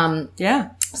 Exactly. Yeah. Yeah.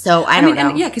 So I don't know.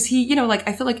 And, yeah, because he, you know, like,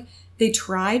 I feel like they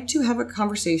tried to have a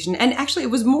conversation, and actually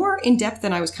it was more in depth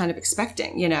than I was kind of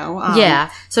expecting, you know?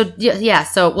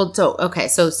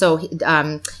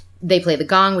 They play the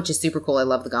gong, which is super cool. I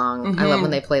love the gong. Mm-hmm. I love when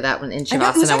they play that one in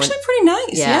Shavasana. It was actually pretty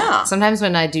nice, yeah. Sometimes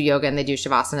when I do yoga and they do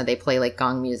Shavasana, they play like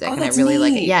gong music, and I really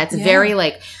like it. Yeah, it's very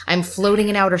like, I'm floating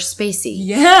in outer spacey.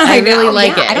 Yeah, I really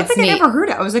like it. I don't think I ever heard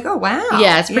it. I was like, oh, wow.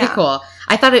 Yeah, it's pretty cool.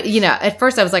 I thought it, at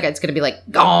first I was like, it's going to be like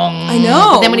gong. I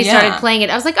know. But then when he started playing it,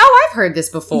 I was like, oh, I've heard this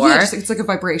before. Yeah, it's like a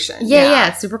vibration. Yeah,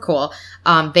 it's super cool.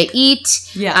 They eat.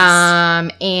 Yes.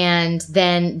 And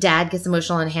then Dad gets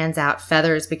emotional and hands out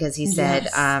feathers because he said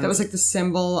that was like the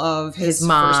symbol of his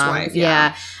mom. First wife.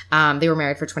 Yeah. They were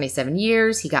married for 27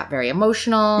 years. He got very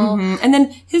emotional. Mm-hmm. And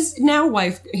then his now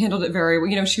wife handled it very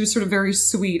well. She was sort of very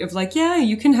sweet of like, yeah,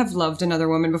 you can have loved another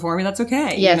woman before me. That's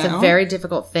okay. Yeah, it's a very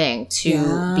difficult thing to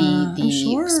be the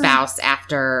spouse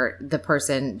after the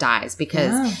person dies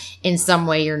because in some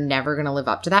way you're never going to live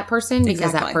up to that person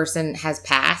because that person has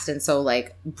passed. And so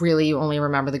like really you only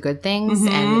remember the good things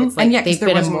and it's like they've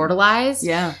been immortalized.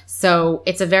 Yeah. So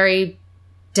it's a very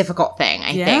difficult thing,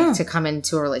 I think, to come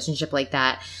into a relationship like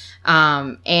that.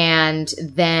 And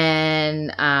then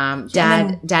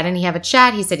Dad and he have a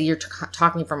chat. He said, you're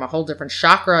talking from a whole different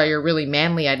chakra. You're really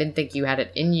manly. I didn't think you had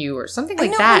it in you or something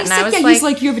like that. And I was he's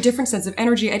like, you have a different sense of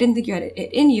energy. I didn't think you had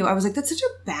it in you. I was like, that's such a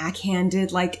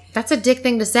backhanded, like... That's a dick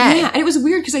thing to say. Yeah, and it was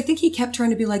weird because I think he kept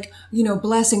trying to be like,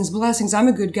 blessings. I'm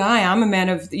a good guy. I'm a man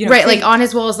of, Right, like on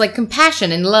his wall is like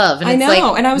compassion and love. And I know.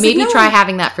 Like, and I was maybe try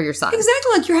having that for your son.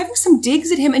 Exactly. Like you're having some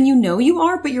digs at him and you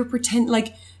are, but you're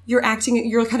like... You're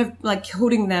kind of like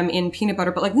coating them in peanut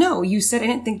butter, but like, no, you said I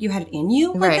didn't think you had it in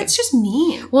you. Like, that's just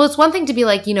mean. Well, it's one thing to be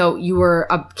like, you were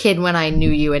a kid when I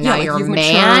knew you and now you're a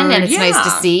man matured. And it's nice to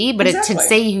see, but to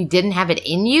say you didn't have it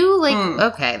in you, like,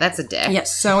 okay, that's a dick.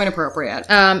 Yes, so inappropriate.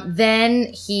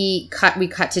 Then we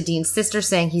cut to Dean's sister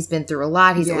saying he's been through a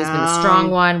lot. He's always been the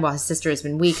strong one while his sister has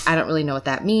been weak. I don't really know what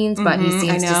that means, but he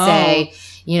seems to say,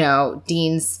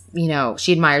 Dean's,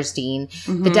 she admires Dean.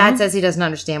 The dad says he doesn't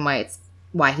understand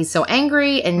why he's so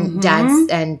angry, and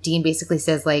and Dean basically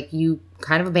says like, you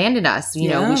kind of abandoned us. We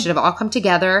should have all come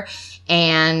together,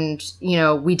 and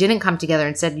we didn't come together.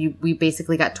 Instead, we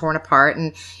basically got torn apart.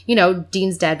 And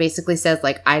Dean's dad basically says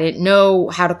like, I didn't know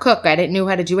how to cook, I didn't know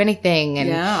how to do anything,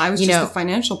 and I was just a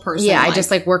financial person. Yeah, I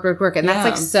just like work, and that's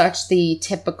like such the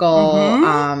typical,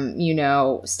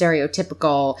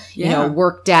 stereotypical,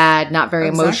 work dad, not very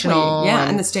emotional. Yeah,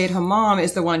 and the stay-at-home mom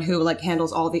is the one who like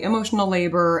handles all the emotional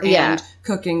labor and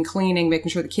cooking, cleaning,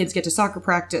 making sure the kids get to soccer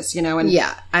practice.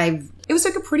 It was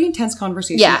like a pretty intense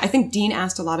conversation. Yeah. I think Dean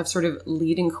asked a lot of sort of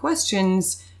leading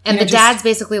questions. And the dad's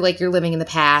basically like, you're living in the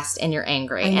past and you're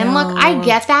angry. And look, I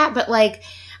get that, but like,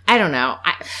 I don't know.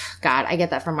 I get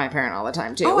that from my parent all the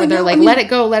time too. Where they're like, let it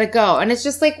go. And it's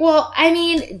just like, well, I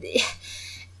mean,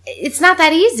 it's not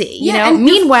that easy, you know? And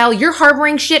meanwhile, you're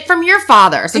harboring shit from your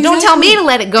father. So don't tell me to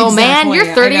let it go, man.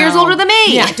 You're 30 years older than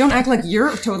me. Yeah, don't act like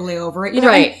you're totally over it.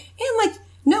 Right. And like,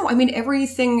 no, I mean,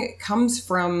 everything comes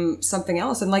from something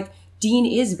else. And like, Dean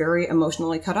is very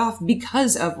emotionally cut off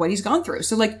because of what he's gone through.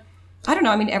 So like, I don't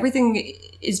know. I mean, everything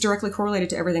is directly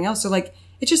correlated to everything else. So like,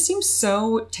 it just seems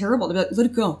so terrible to be like, let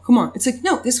it go. Come on. It's like,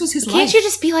 no, this was his life. Can't you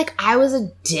just be like, I was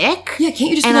a dick? Yeah, can't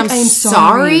you just be like, I am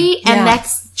sorry? And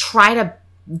let's try to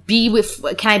be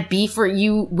can I be for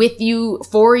you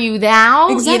now?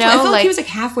 Exactly. I felt like he was like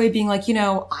halfway being like,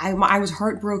 I was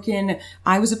heartbroken.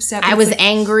 I was upset. I was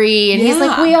angry. And he's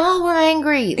like, we all were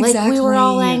angry. Like, we were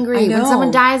all angry. When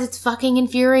someone dies, it's fucking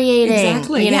infuriating.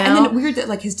 Exactly. And then weird that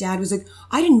like his dad was like,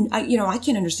 I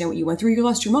can't understand what you went through. You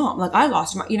lost your mom. Like, I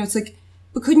lost my, it's like,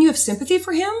 but couldn't you have sympathy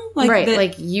for him? Like, right,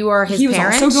 like you are his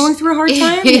parent. He was also going through a hard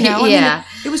time, Yeah. I mean,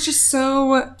 it was just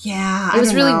so, it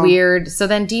was really weird. So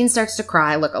then Dean starts to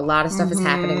cry. Look, a lot of stuff is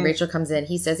happening. Rachel comes in.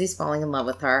 He says he's falling in love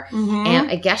with her. And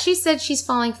I guess she said she's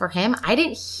falling for him. I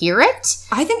didn't hear it.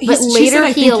 I think she said,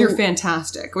 I think you're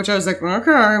fantastic, which I was like,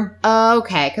 okay.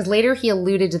 Okay, because later he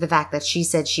alluded to the fact that she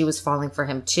said she was falling for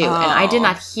him too. And I did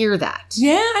not hear that.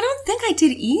 Yeah, I don't think I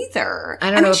did either.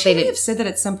 I don't know if they did. She may have said that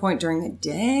at some point during the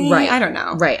day. Right. I don't know.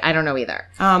 Right, I don't know either.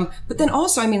 But then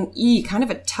also, I mean, kind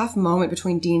of a tough moment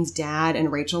between Dean's dad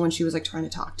and Rachel when she was like trying to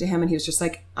talk to him and he was just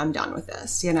like, I'm done with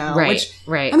this, Right,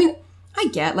 right. I mean, I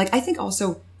get, like, I think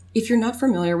also if you're not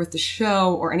familiar with the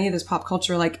show or any of this pop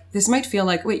culture, like, this might feel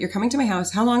like, wait, you're coming to my house.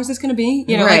 How long is this going to be?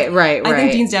 Right. I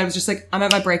think Dean's dad was just like, I'm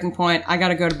at my breaking point. I got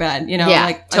to go to bed.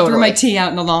 I threw my tea out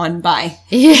in the lawn. Bye.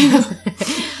 Yeah.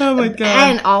 Oh my God.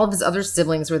 And all of his other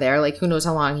siblings were there. Like, who knows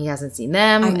how long he hasn't seen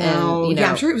them. I know. And,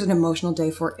 I'm sure it was an emotional day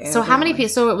for everyone. So how many people?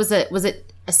 So was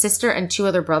it a sister and 2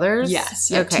 other brothers?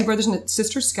 Yes. Yeah, okay. 2 brothers and a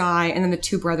sister, Sky, and then the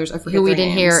 2 brothers, I forget who we their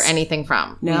didn't names. hear anything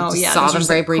from. No, we just saw them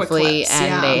very briefly, clips,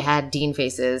 and they had Dean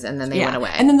faces, and then they went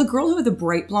away. And then the girl who had the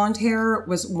bright blonde hair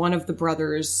was one of the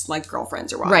brothers' like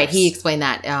girlfriends or wives. Right. He explained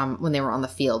that when they were on the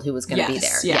field, who was going to be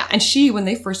there. Yeah. And she, when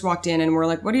they first walked in and were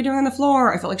like, "What are you doing on the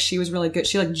floor?" I felt like she was really good.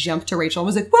 She like jumped to Rachel and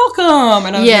was like, "Welcome!"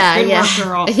 And I was like, "Good work,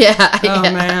 girl." Yeah. Oh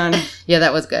man. Yeah,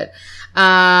 that was good.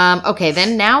 Okay,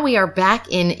 then now we are back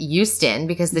in Houston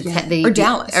because or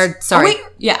Dallas. Sorry. Oh, wait.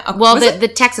 Yeah. Well, the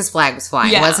Texas flag was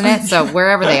flying, wasn't it? So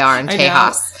wherever they are in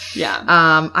Tejas. Yeah.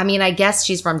 I mean, I guess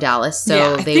she's from Dallas,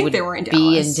 so they would be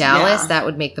in Dallas. Yeah. That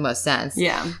would make the most sense.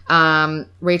 Yeah.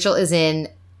 Rachel is in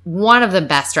one of the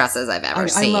best dresses I've ever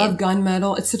seen. I love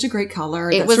gunmetal. It's such a great color.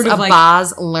 It was a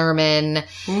Boz Lerman.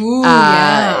 Ooh,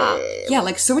 yeah. Yeah,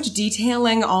 like so much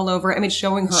detailing all over. I mean,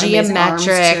 showing her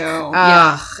geometric.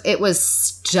 Arms too. It was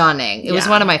stunning. It was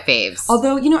one of my faves.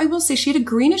 Although, I will say she had a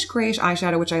greenish-grayish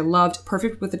eyeshadow, which I loved.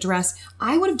 Perfect with the dress.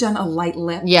 I would have done a light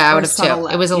lip. Yeah, I would have too.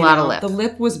 It was a lot of lip. The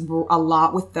lip was a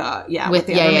lot with the with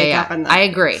the other makeup. And I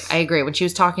agree. When she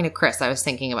was talking to Chris, I was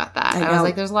thinking about that. I was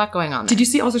like, there's a lot going on there. Did you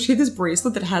see also she had this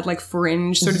bracelet that had like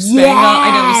fringe sort of spangle?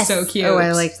 I know, it was so cute. Oh,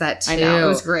 I liked that too. I know, it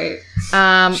was great.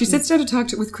 She sits down to talk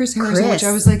with Chris Harrison, which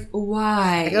I was like,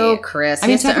 why? Oh, Chris.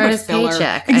 He has to earn his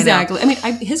paycheck. Exactly. I mean,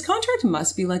 his contract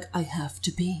must be like, I have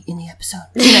to be in the episode.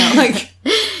 Like,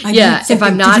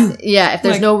 if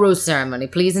there's no rose ceremony,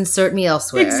 please insert me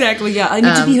elsewhere. Exactly. Yeah, I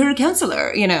need to be her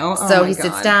counselor. So he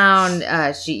sits down.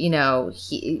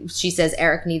 She says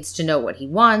Eric needs to know what he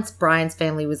wants. Brian's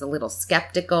family was a little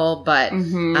skeptical, but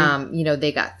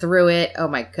they got through it. Oh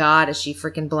my God, is she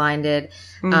freaking blinded?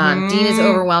 Dean is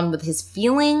overwhelmed with his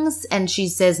feelings, and she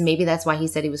says maybe that's why he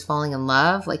said he was falling in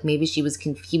love. Like maybe he was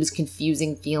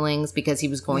confusing feelings because he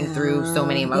was going through so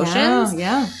many emotions.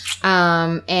 Yeah.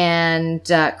 And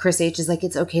Chris H is like,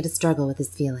 it's okay to struggle with his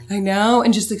feelings. I know,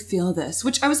 and just like feel this,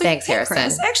 which I was like, thanks, Harrison.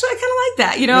 Chris, actually, I kind of like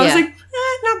that. I was like,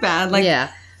 not bad. Like,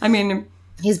 I mean,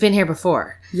 he's been here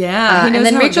before. Yeah. And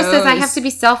then Rachel says, I have to be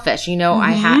selfish.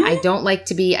 I don't like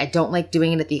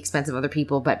doing it at the expense of other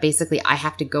people, but basically I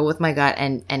have to go with my gut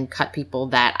and cut people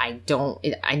that I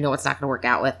know it's not going to work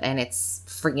out with. And it's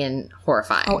friggin'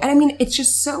 horrifying. Oh, and I mean, it's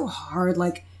just so hard.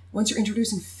 Like once you're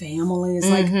introducing families,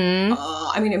 like, and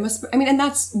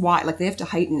that's why, like they have to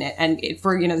heighten it and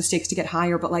for, the stakes to get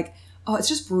higher, but like, it's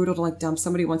just brutal to like dump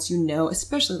somebody once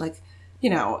especially like,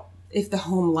 if the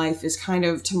home life is kind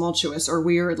of tumultuous or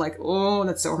weird, like, oh,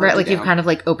 that's so hard to like do. you've kind of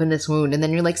like opened this wound and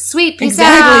then you're like, sweet, peace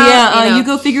exactly, out. Yeah. You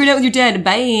go figure it out with your dad.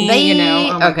 Bye.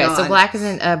 Oh my okay, God.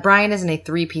 so Brian is in a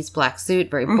 3-piece black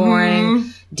suit, very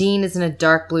boring. Dean is in a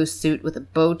dark blue suit with a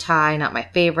bow tie, not my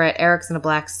favorite. Eric's in a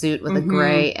black suit with a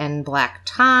gray and black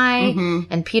tie.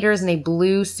 And Peter is in a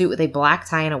blue suit with a black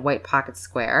tie and a white pocket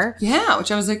square. Yeah,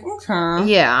 which I was like, okay.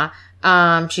 Yeah.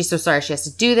 She's so sorry she has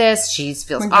to do this. She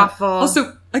feels awful.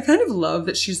 Also, I kind of love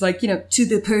that she's like, to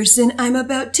the person I'm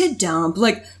about to dump.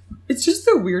 Like, it's just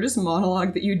the weirdest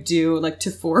monologue that you do, like,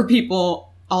 to 4 people,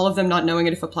 all of them not knowing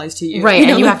it if it applies to you. Right,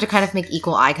 and you have to kind of make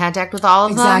equal eye contact with all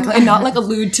of them. Exactly, and not, like,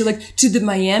 allude to, like, to the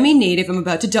Miami native I'm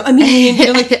about to dump. I mean,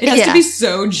 like, it has to be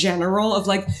so general of,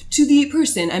 like, to the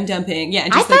person I'm dumping. Yeah,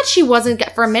 I thought she wasn't,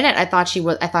 for a minute, I thought she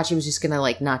was just gonna,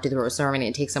 like, not do the rose ceremony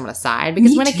and take someone aside.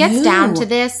 Because when it gets down to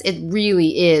this, it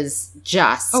really is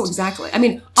just... Oh, exactly. I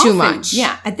mean, too much.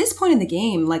 Yeah, at this point in the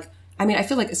game, like, I mean, I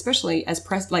feel like, especially as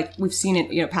like, we've seen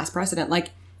it, past precedent, like,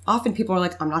 often people are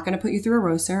like, I'm not going to put you through a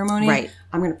rose ceremony. Right.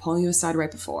 I'm going to pull you aside right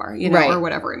before, or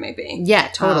whatever it may be. Yeah,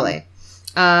 totally.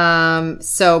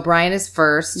 So Brian is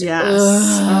first. Yes.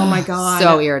 Oh my God.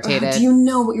 So irritated. Do you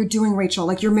know what you're doing, Rachel?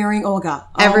 Like you're marrying Olga.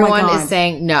 Everyone is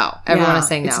saying no. Everyone is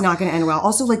saying no. It's not going to end well.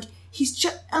 Also, like, he's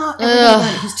just,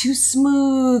 he's too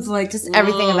smooth. Like, just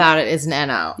everything about it is an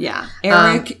NO. Yeah.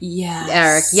 Eric, yes.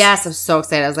 Eric, yes. I'm so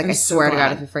excited. I was like, I swear to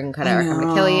God, if you freaking cut Eric, I'm going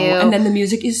to kill you. And then the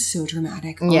music is so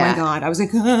dramatic. Oh my God. I was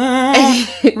like,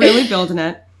 really building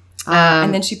it.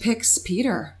 And then she picks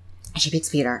Peter.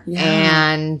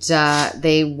 Yeah. And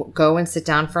they go and sit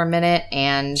down for a minute.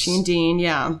 And she and Dean,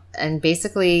 yeah. And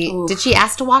basically, did she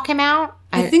ask to walk him out?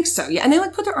 I think so, yeah. And they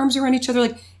like put their arms around each other.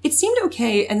 Like it seemed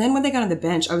okay. And then when they got on the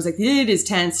bench, I was like, it is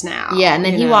tense now. Yeah, and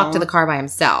then he walked to the car by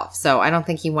himself. So I don't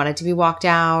think he wanted to be walked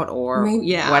out or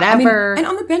whatever. I mean, and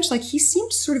on the bench, like he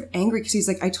seemed sort of angry because he's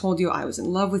like, I told you I was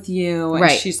in love with you. And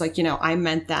she's like, I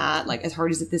meant that, like as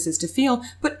hard as this is to feel.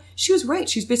 But she was right.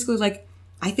 She's basically like,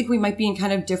 I think we might be in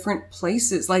kind of different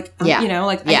places. Like, Yeah. you know,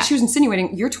 like Yeah. she was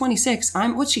insinuating, you're 26.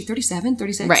 what's she, 37,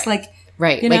 36? Right. Like,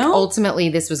 Right. you Like, know? ultimately,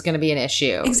 this was going to be an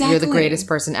issue. Exactly. You're the greatest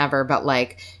person ever. But,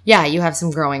 like, yeah, you have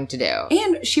some growing to do.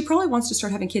 And she probably wants to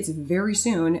start having kids very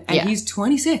soon. And Yeah. he's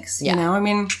 26, Yeah. you know? I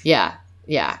mean, Yeah.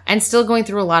 Yeah. And still going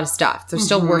through a lot of stuff. They're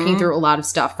still working through a lot of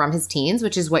stuff from his teens,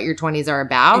 which is what your 20s are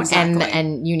about. Exactly.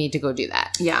 And you need to go do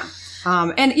that. yeah.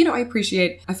 And, you know, I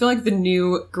feel like the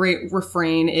new great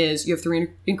refrain is you have 3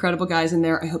 incredible guys in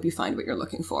there. I hope you find what you're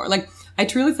looking for. Like, I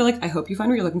truly feel like I hope you find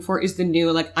what you're looking for is the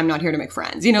new, like, I'm not here to make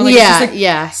friends. You know, like, Yeah, it's just,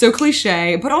 yeah. so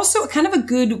cliche, but also kind of a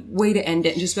good way to end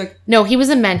it. And just be like, No, he was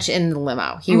a mensch in the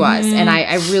limo. He was. And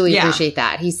I really Yeah. appreciate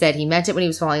that. He said he meant it when he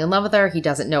was falling in love with her. He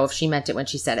doesn't know if she meant it when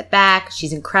she said it back.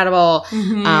 She's incredible.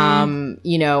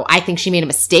 You know, I think she made a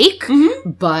mistake,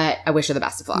 but I wish her the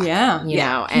best of luck. yeah. You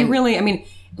know, He and really, I mean,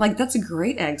 like, that's a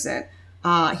great exit.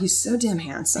 He's so damn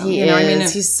handsome. he you know, is. I mean,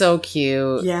 He's so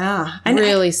cute. yeah. And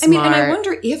Really I mean, and I smart.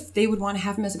 wonder if they would want to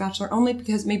have him as a bachelor only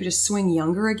because maybe to swing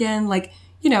younger again. Like,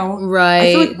 you know, Right.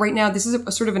 I feel like right now this is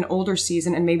a sort of an older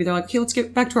season and maybe they're like, okay, let's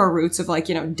get back to our roots of like,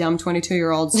 you know, dumb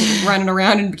 22-year-olds running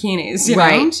around in bikinis. You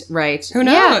know? Right. Who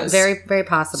Yeah, knows? very, very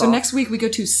possible. So next week we go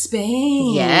to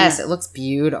Spain. Yes, it looks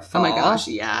beautiful. Oh my gosh,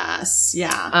 yes.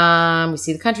 Yeah. We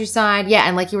see the countryside. Yeah,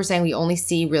 and like you were saying, we only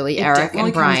see really It Eric definitely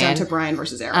and Brian. comes down to Brian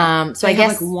versus Eric. So They I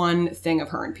have guess- like one thing of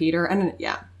her and Peter and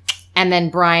yeah. And then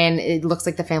Brian, it looks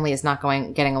like the family is not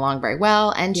getting along very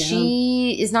well, and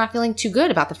she is not feeling too good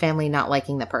about the family not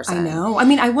liking the person. I know. I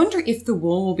mean, I wonder if the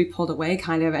wool will be pulled away,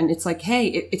 kind of, and it's like, hey,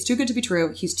 it's too good to be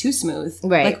true. He's too smooth.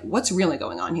 Right. Like, what's really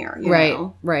going on here? You Right,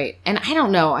 know? right. And I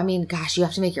don't know. I mean, gosh, you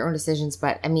have to make your own decisions.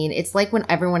 But I mean, it's like when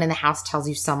everyone in the house tells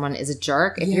you someone is a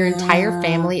jerk. If your entire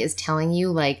family is telling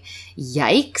you, like,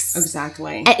 yikes.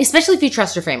 Exactly. And especially if you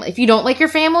trust your family. If you don't like your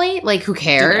family, like, who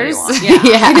cares? Yeah.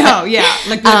 I know. Yeah.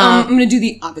 Like, I'm going to do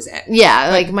the opposite. Yeah,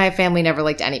 like my family never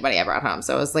liked anybody I brought home.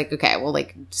 So I was like, okay, well,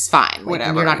 like, it's fine. Like,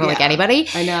 Whatever. You're not going to like anybody.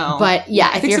 I know. But yeah,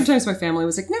 I if think you're, sometimes my family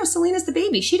was like, no, Selena's the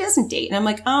baby. She doesn't date. And I'm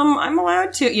like, I'm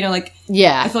allowed to. You know, like,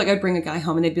 yeah. I feel like I'd bring a guy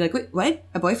home and they'd be like, wait, what?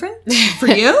 A boyfriend? For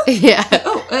you? Yeah.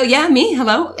 Oh, yeah, me?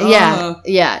 Hello?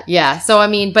 Yeah. So, I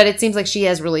mean, but it seems like she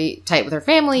has really tight with her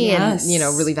family Yes. and, you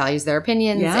know, really values their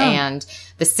opinions. Yeah. And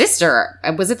the sister,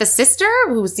 was it the sister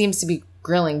who seems to be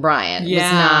grilling Brian? Yeah.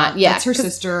 Was not, yeah. That's her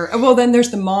sister. Well, then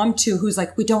there's the mom, too, who's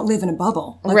like, we don't live in a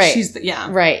bubble. Like, Right. She's the, yeah.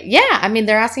 Right. Yeah. I mean,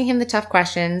 they're asking him the tough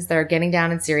questions. They're getting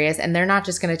down and serious, and they're not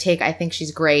just going to take, I think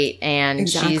she's great and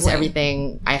she's Exactly.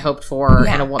 everything I hoped for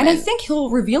in a woman. And I think he'll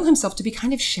reveal himself to be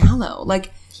kind of shallow.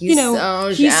 Like, you know, so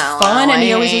he's shallow. fun and he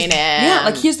I always hate is, him. yeah,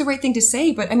 like he has the right thing to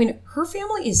say. But I mean, her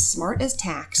family is smart as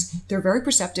tacks. They're very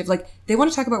perceptive. Like they want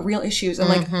to talk about real issues and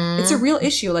like it's a real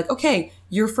issue. Like, okay,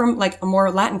 you're from like a more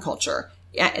Latin culture.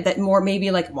 That more maybe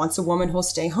like wants a woman who'll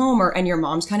stay home and your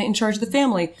mom's kind of in charge of the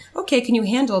family. Okay, can you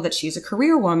handle that she's a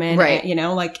career woman? Right. You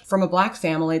know, like from a black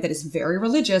family that is very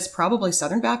religious, probably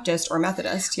Southern Baptist or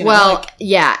Methodist. You know, Well, like,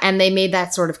 yeah, and they made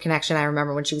that sort of connection. I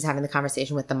remember when she was having the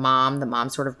conversation with the mom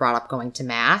sort of brought up going to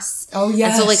mass. Oh,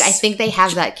 yes. And so, like, I think they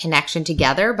have that connection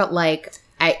together, but, like,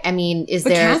 I mean, is but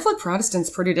there... Catholic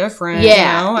Protestant's pretty different. Yeah,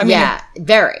 you know? I mean, yeah,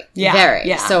 very, Yeah, very.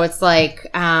 yeah. So it's like,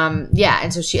 yeah,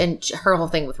 and so her whole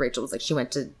thing with Rachel was like she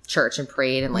went to church and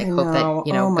prayed and like hoped that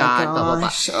you know Oh my God, blah blah blah.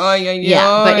 gosh. Oh, yeah,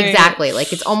 Yeah, but exactly,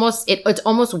 like it's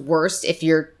almost worse if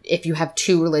you have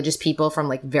two religious people from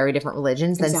like very different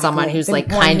religions than Exactly. someone who's Than like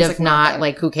one kind who's, of like, not not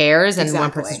like who cares, and one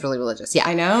Exactly. person's really religious. Yeah,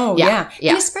 I know. Yeah,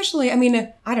 Yeah. And especially, I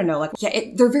mean, I don't know, like,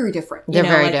 they're very different. They're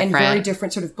very like, different. And very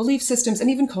different sort of belief systems and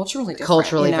even culturally different.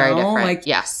 culturally you very know? different. Like,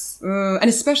 Yes. and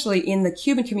especially in the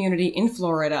Cuban community in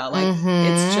Florida, like,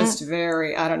 it's just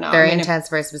very, I don't know. Very I mean, intense,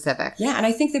 very specific. Yeah, and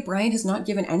I think that Brian has not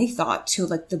given any thought to,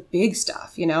 like, the big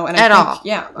stuff, you know? And At I think, all.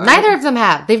 Yeah. Neither of them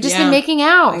have. They've just been making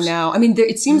out. I know. I mean,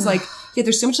 it seems like,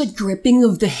 there's so much, like, gripping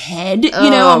of the head, you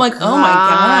know? I'm like, oh, my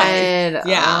God.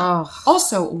 Yeah. Oh.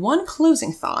 Also, one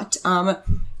closing thought.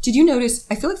 Did you notice,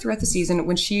 I feel like throughout the season,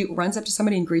 when she runs up to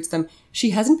somebody and greets them, she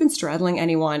hasn't been straddling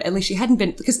anyone. At least she hadn't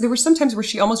been, because there were some times where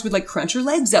she almost would, like, crunch her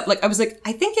legs up. Like, I was like,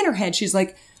 I think in her head, she's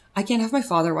like, I can't have my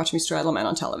father watch me straddle men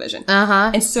on television.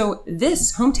 Uh-huh. And so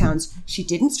this, Hometowns, she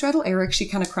didn't straddle Eric. She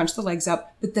kind of crunched the legs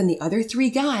up. But then the other 3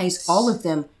 guys, all of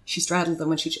them, she straddled them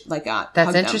when she, like, got That's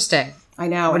hugged them. interesting. I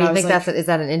know. What do you think is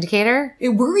that an indicator? It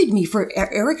worried me for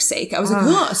Eric's sake. I was like,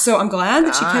 oh. So I'm glad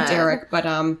that she kept Eric. But,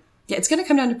 yeah, it's going to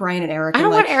come down to Brian and Eric. I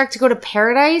don't want Eric to go to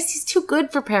paradise. He's too good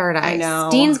for paradise. I know.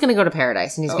 Dean's going to go to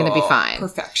paradise and he's going to be fine.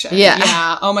 Perfection. Yeah.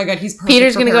 Yeah. Oh my God, he's perfect.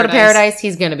 Peter's going to go to paradise.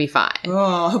 He's going to be fine.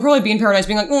 Oh, he'll probably be in paradise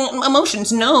being like,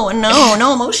 emotions, no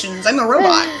emotions. I'm a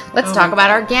robot. Let's talk about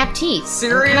our gap teeth.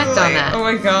 Seriously? Connect on that. Oh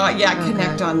my God. Yeah,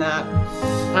 connect on that.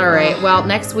 All right. Well,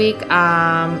 next week,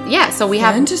 so we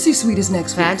have Fantasy Suite is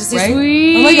next week. Fantasy right?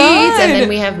 Suite. Oh my God. And then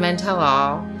we have Men Tell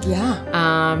All. Yeah.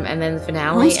 And then the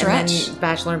finale. Home stretch. And then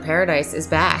Bachelor in Paradise is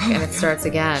back and it starts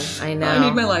again. I know. I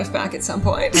need my life back at some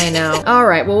point. I know. All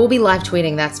right. Well, we'll be live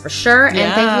tweeting, that's for sure. And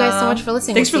thank you guys so much for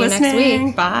listening. Thanks We'll for see you listening. next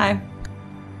week. Bye.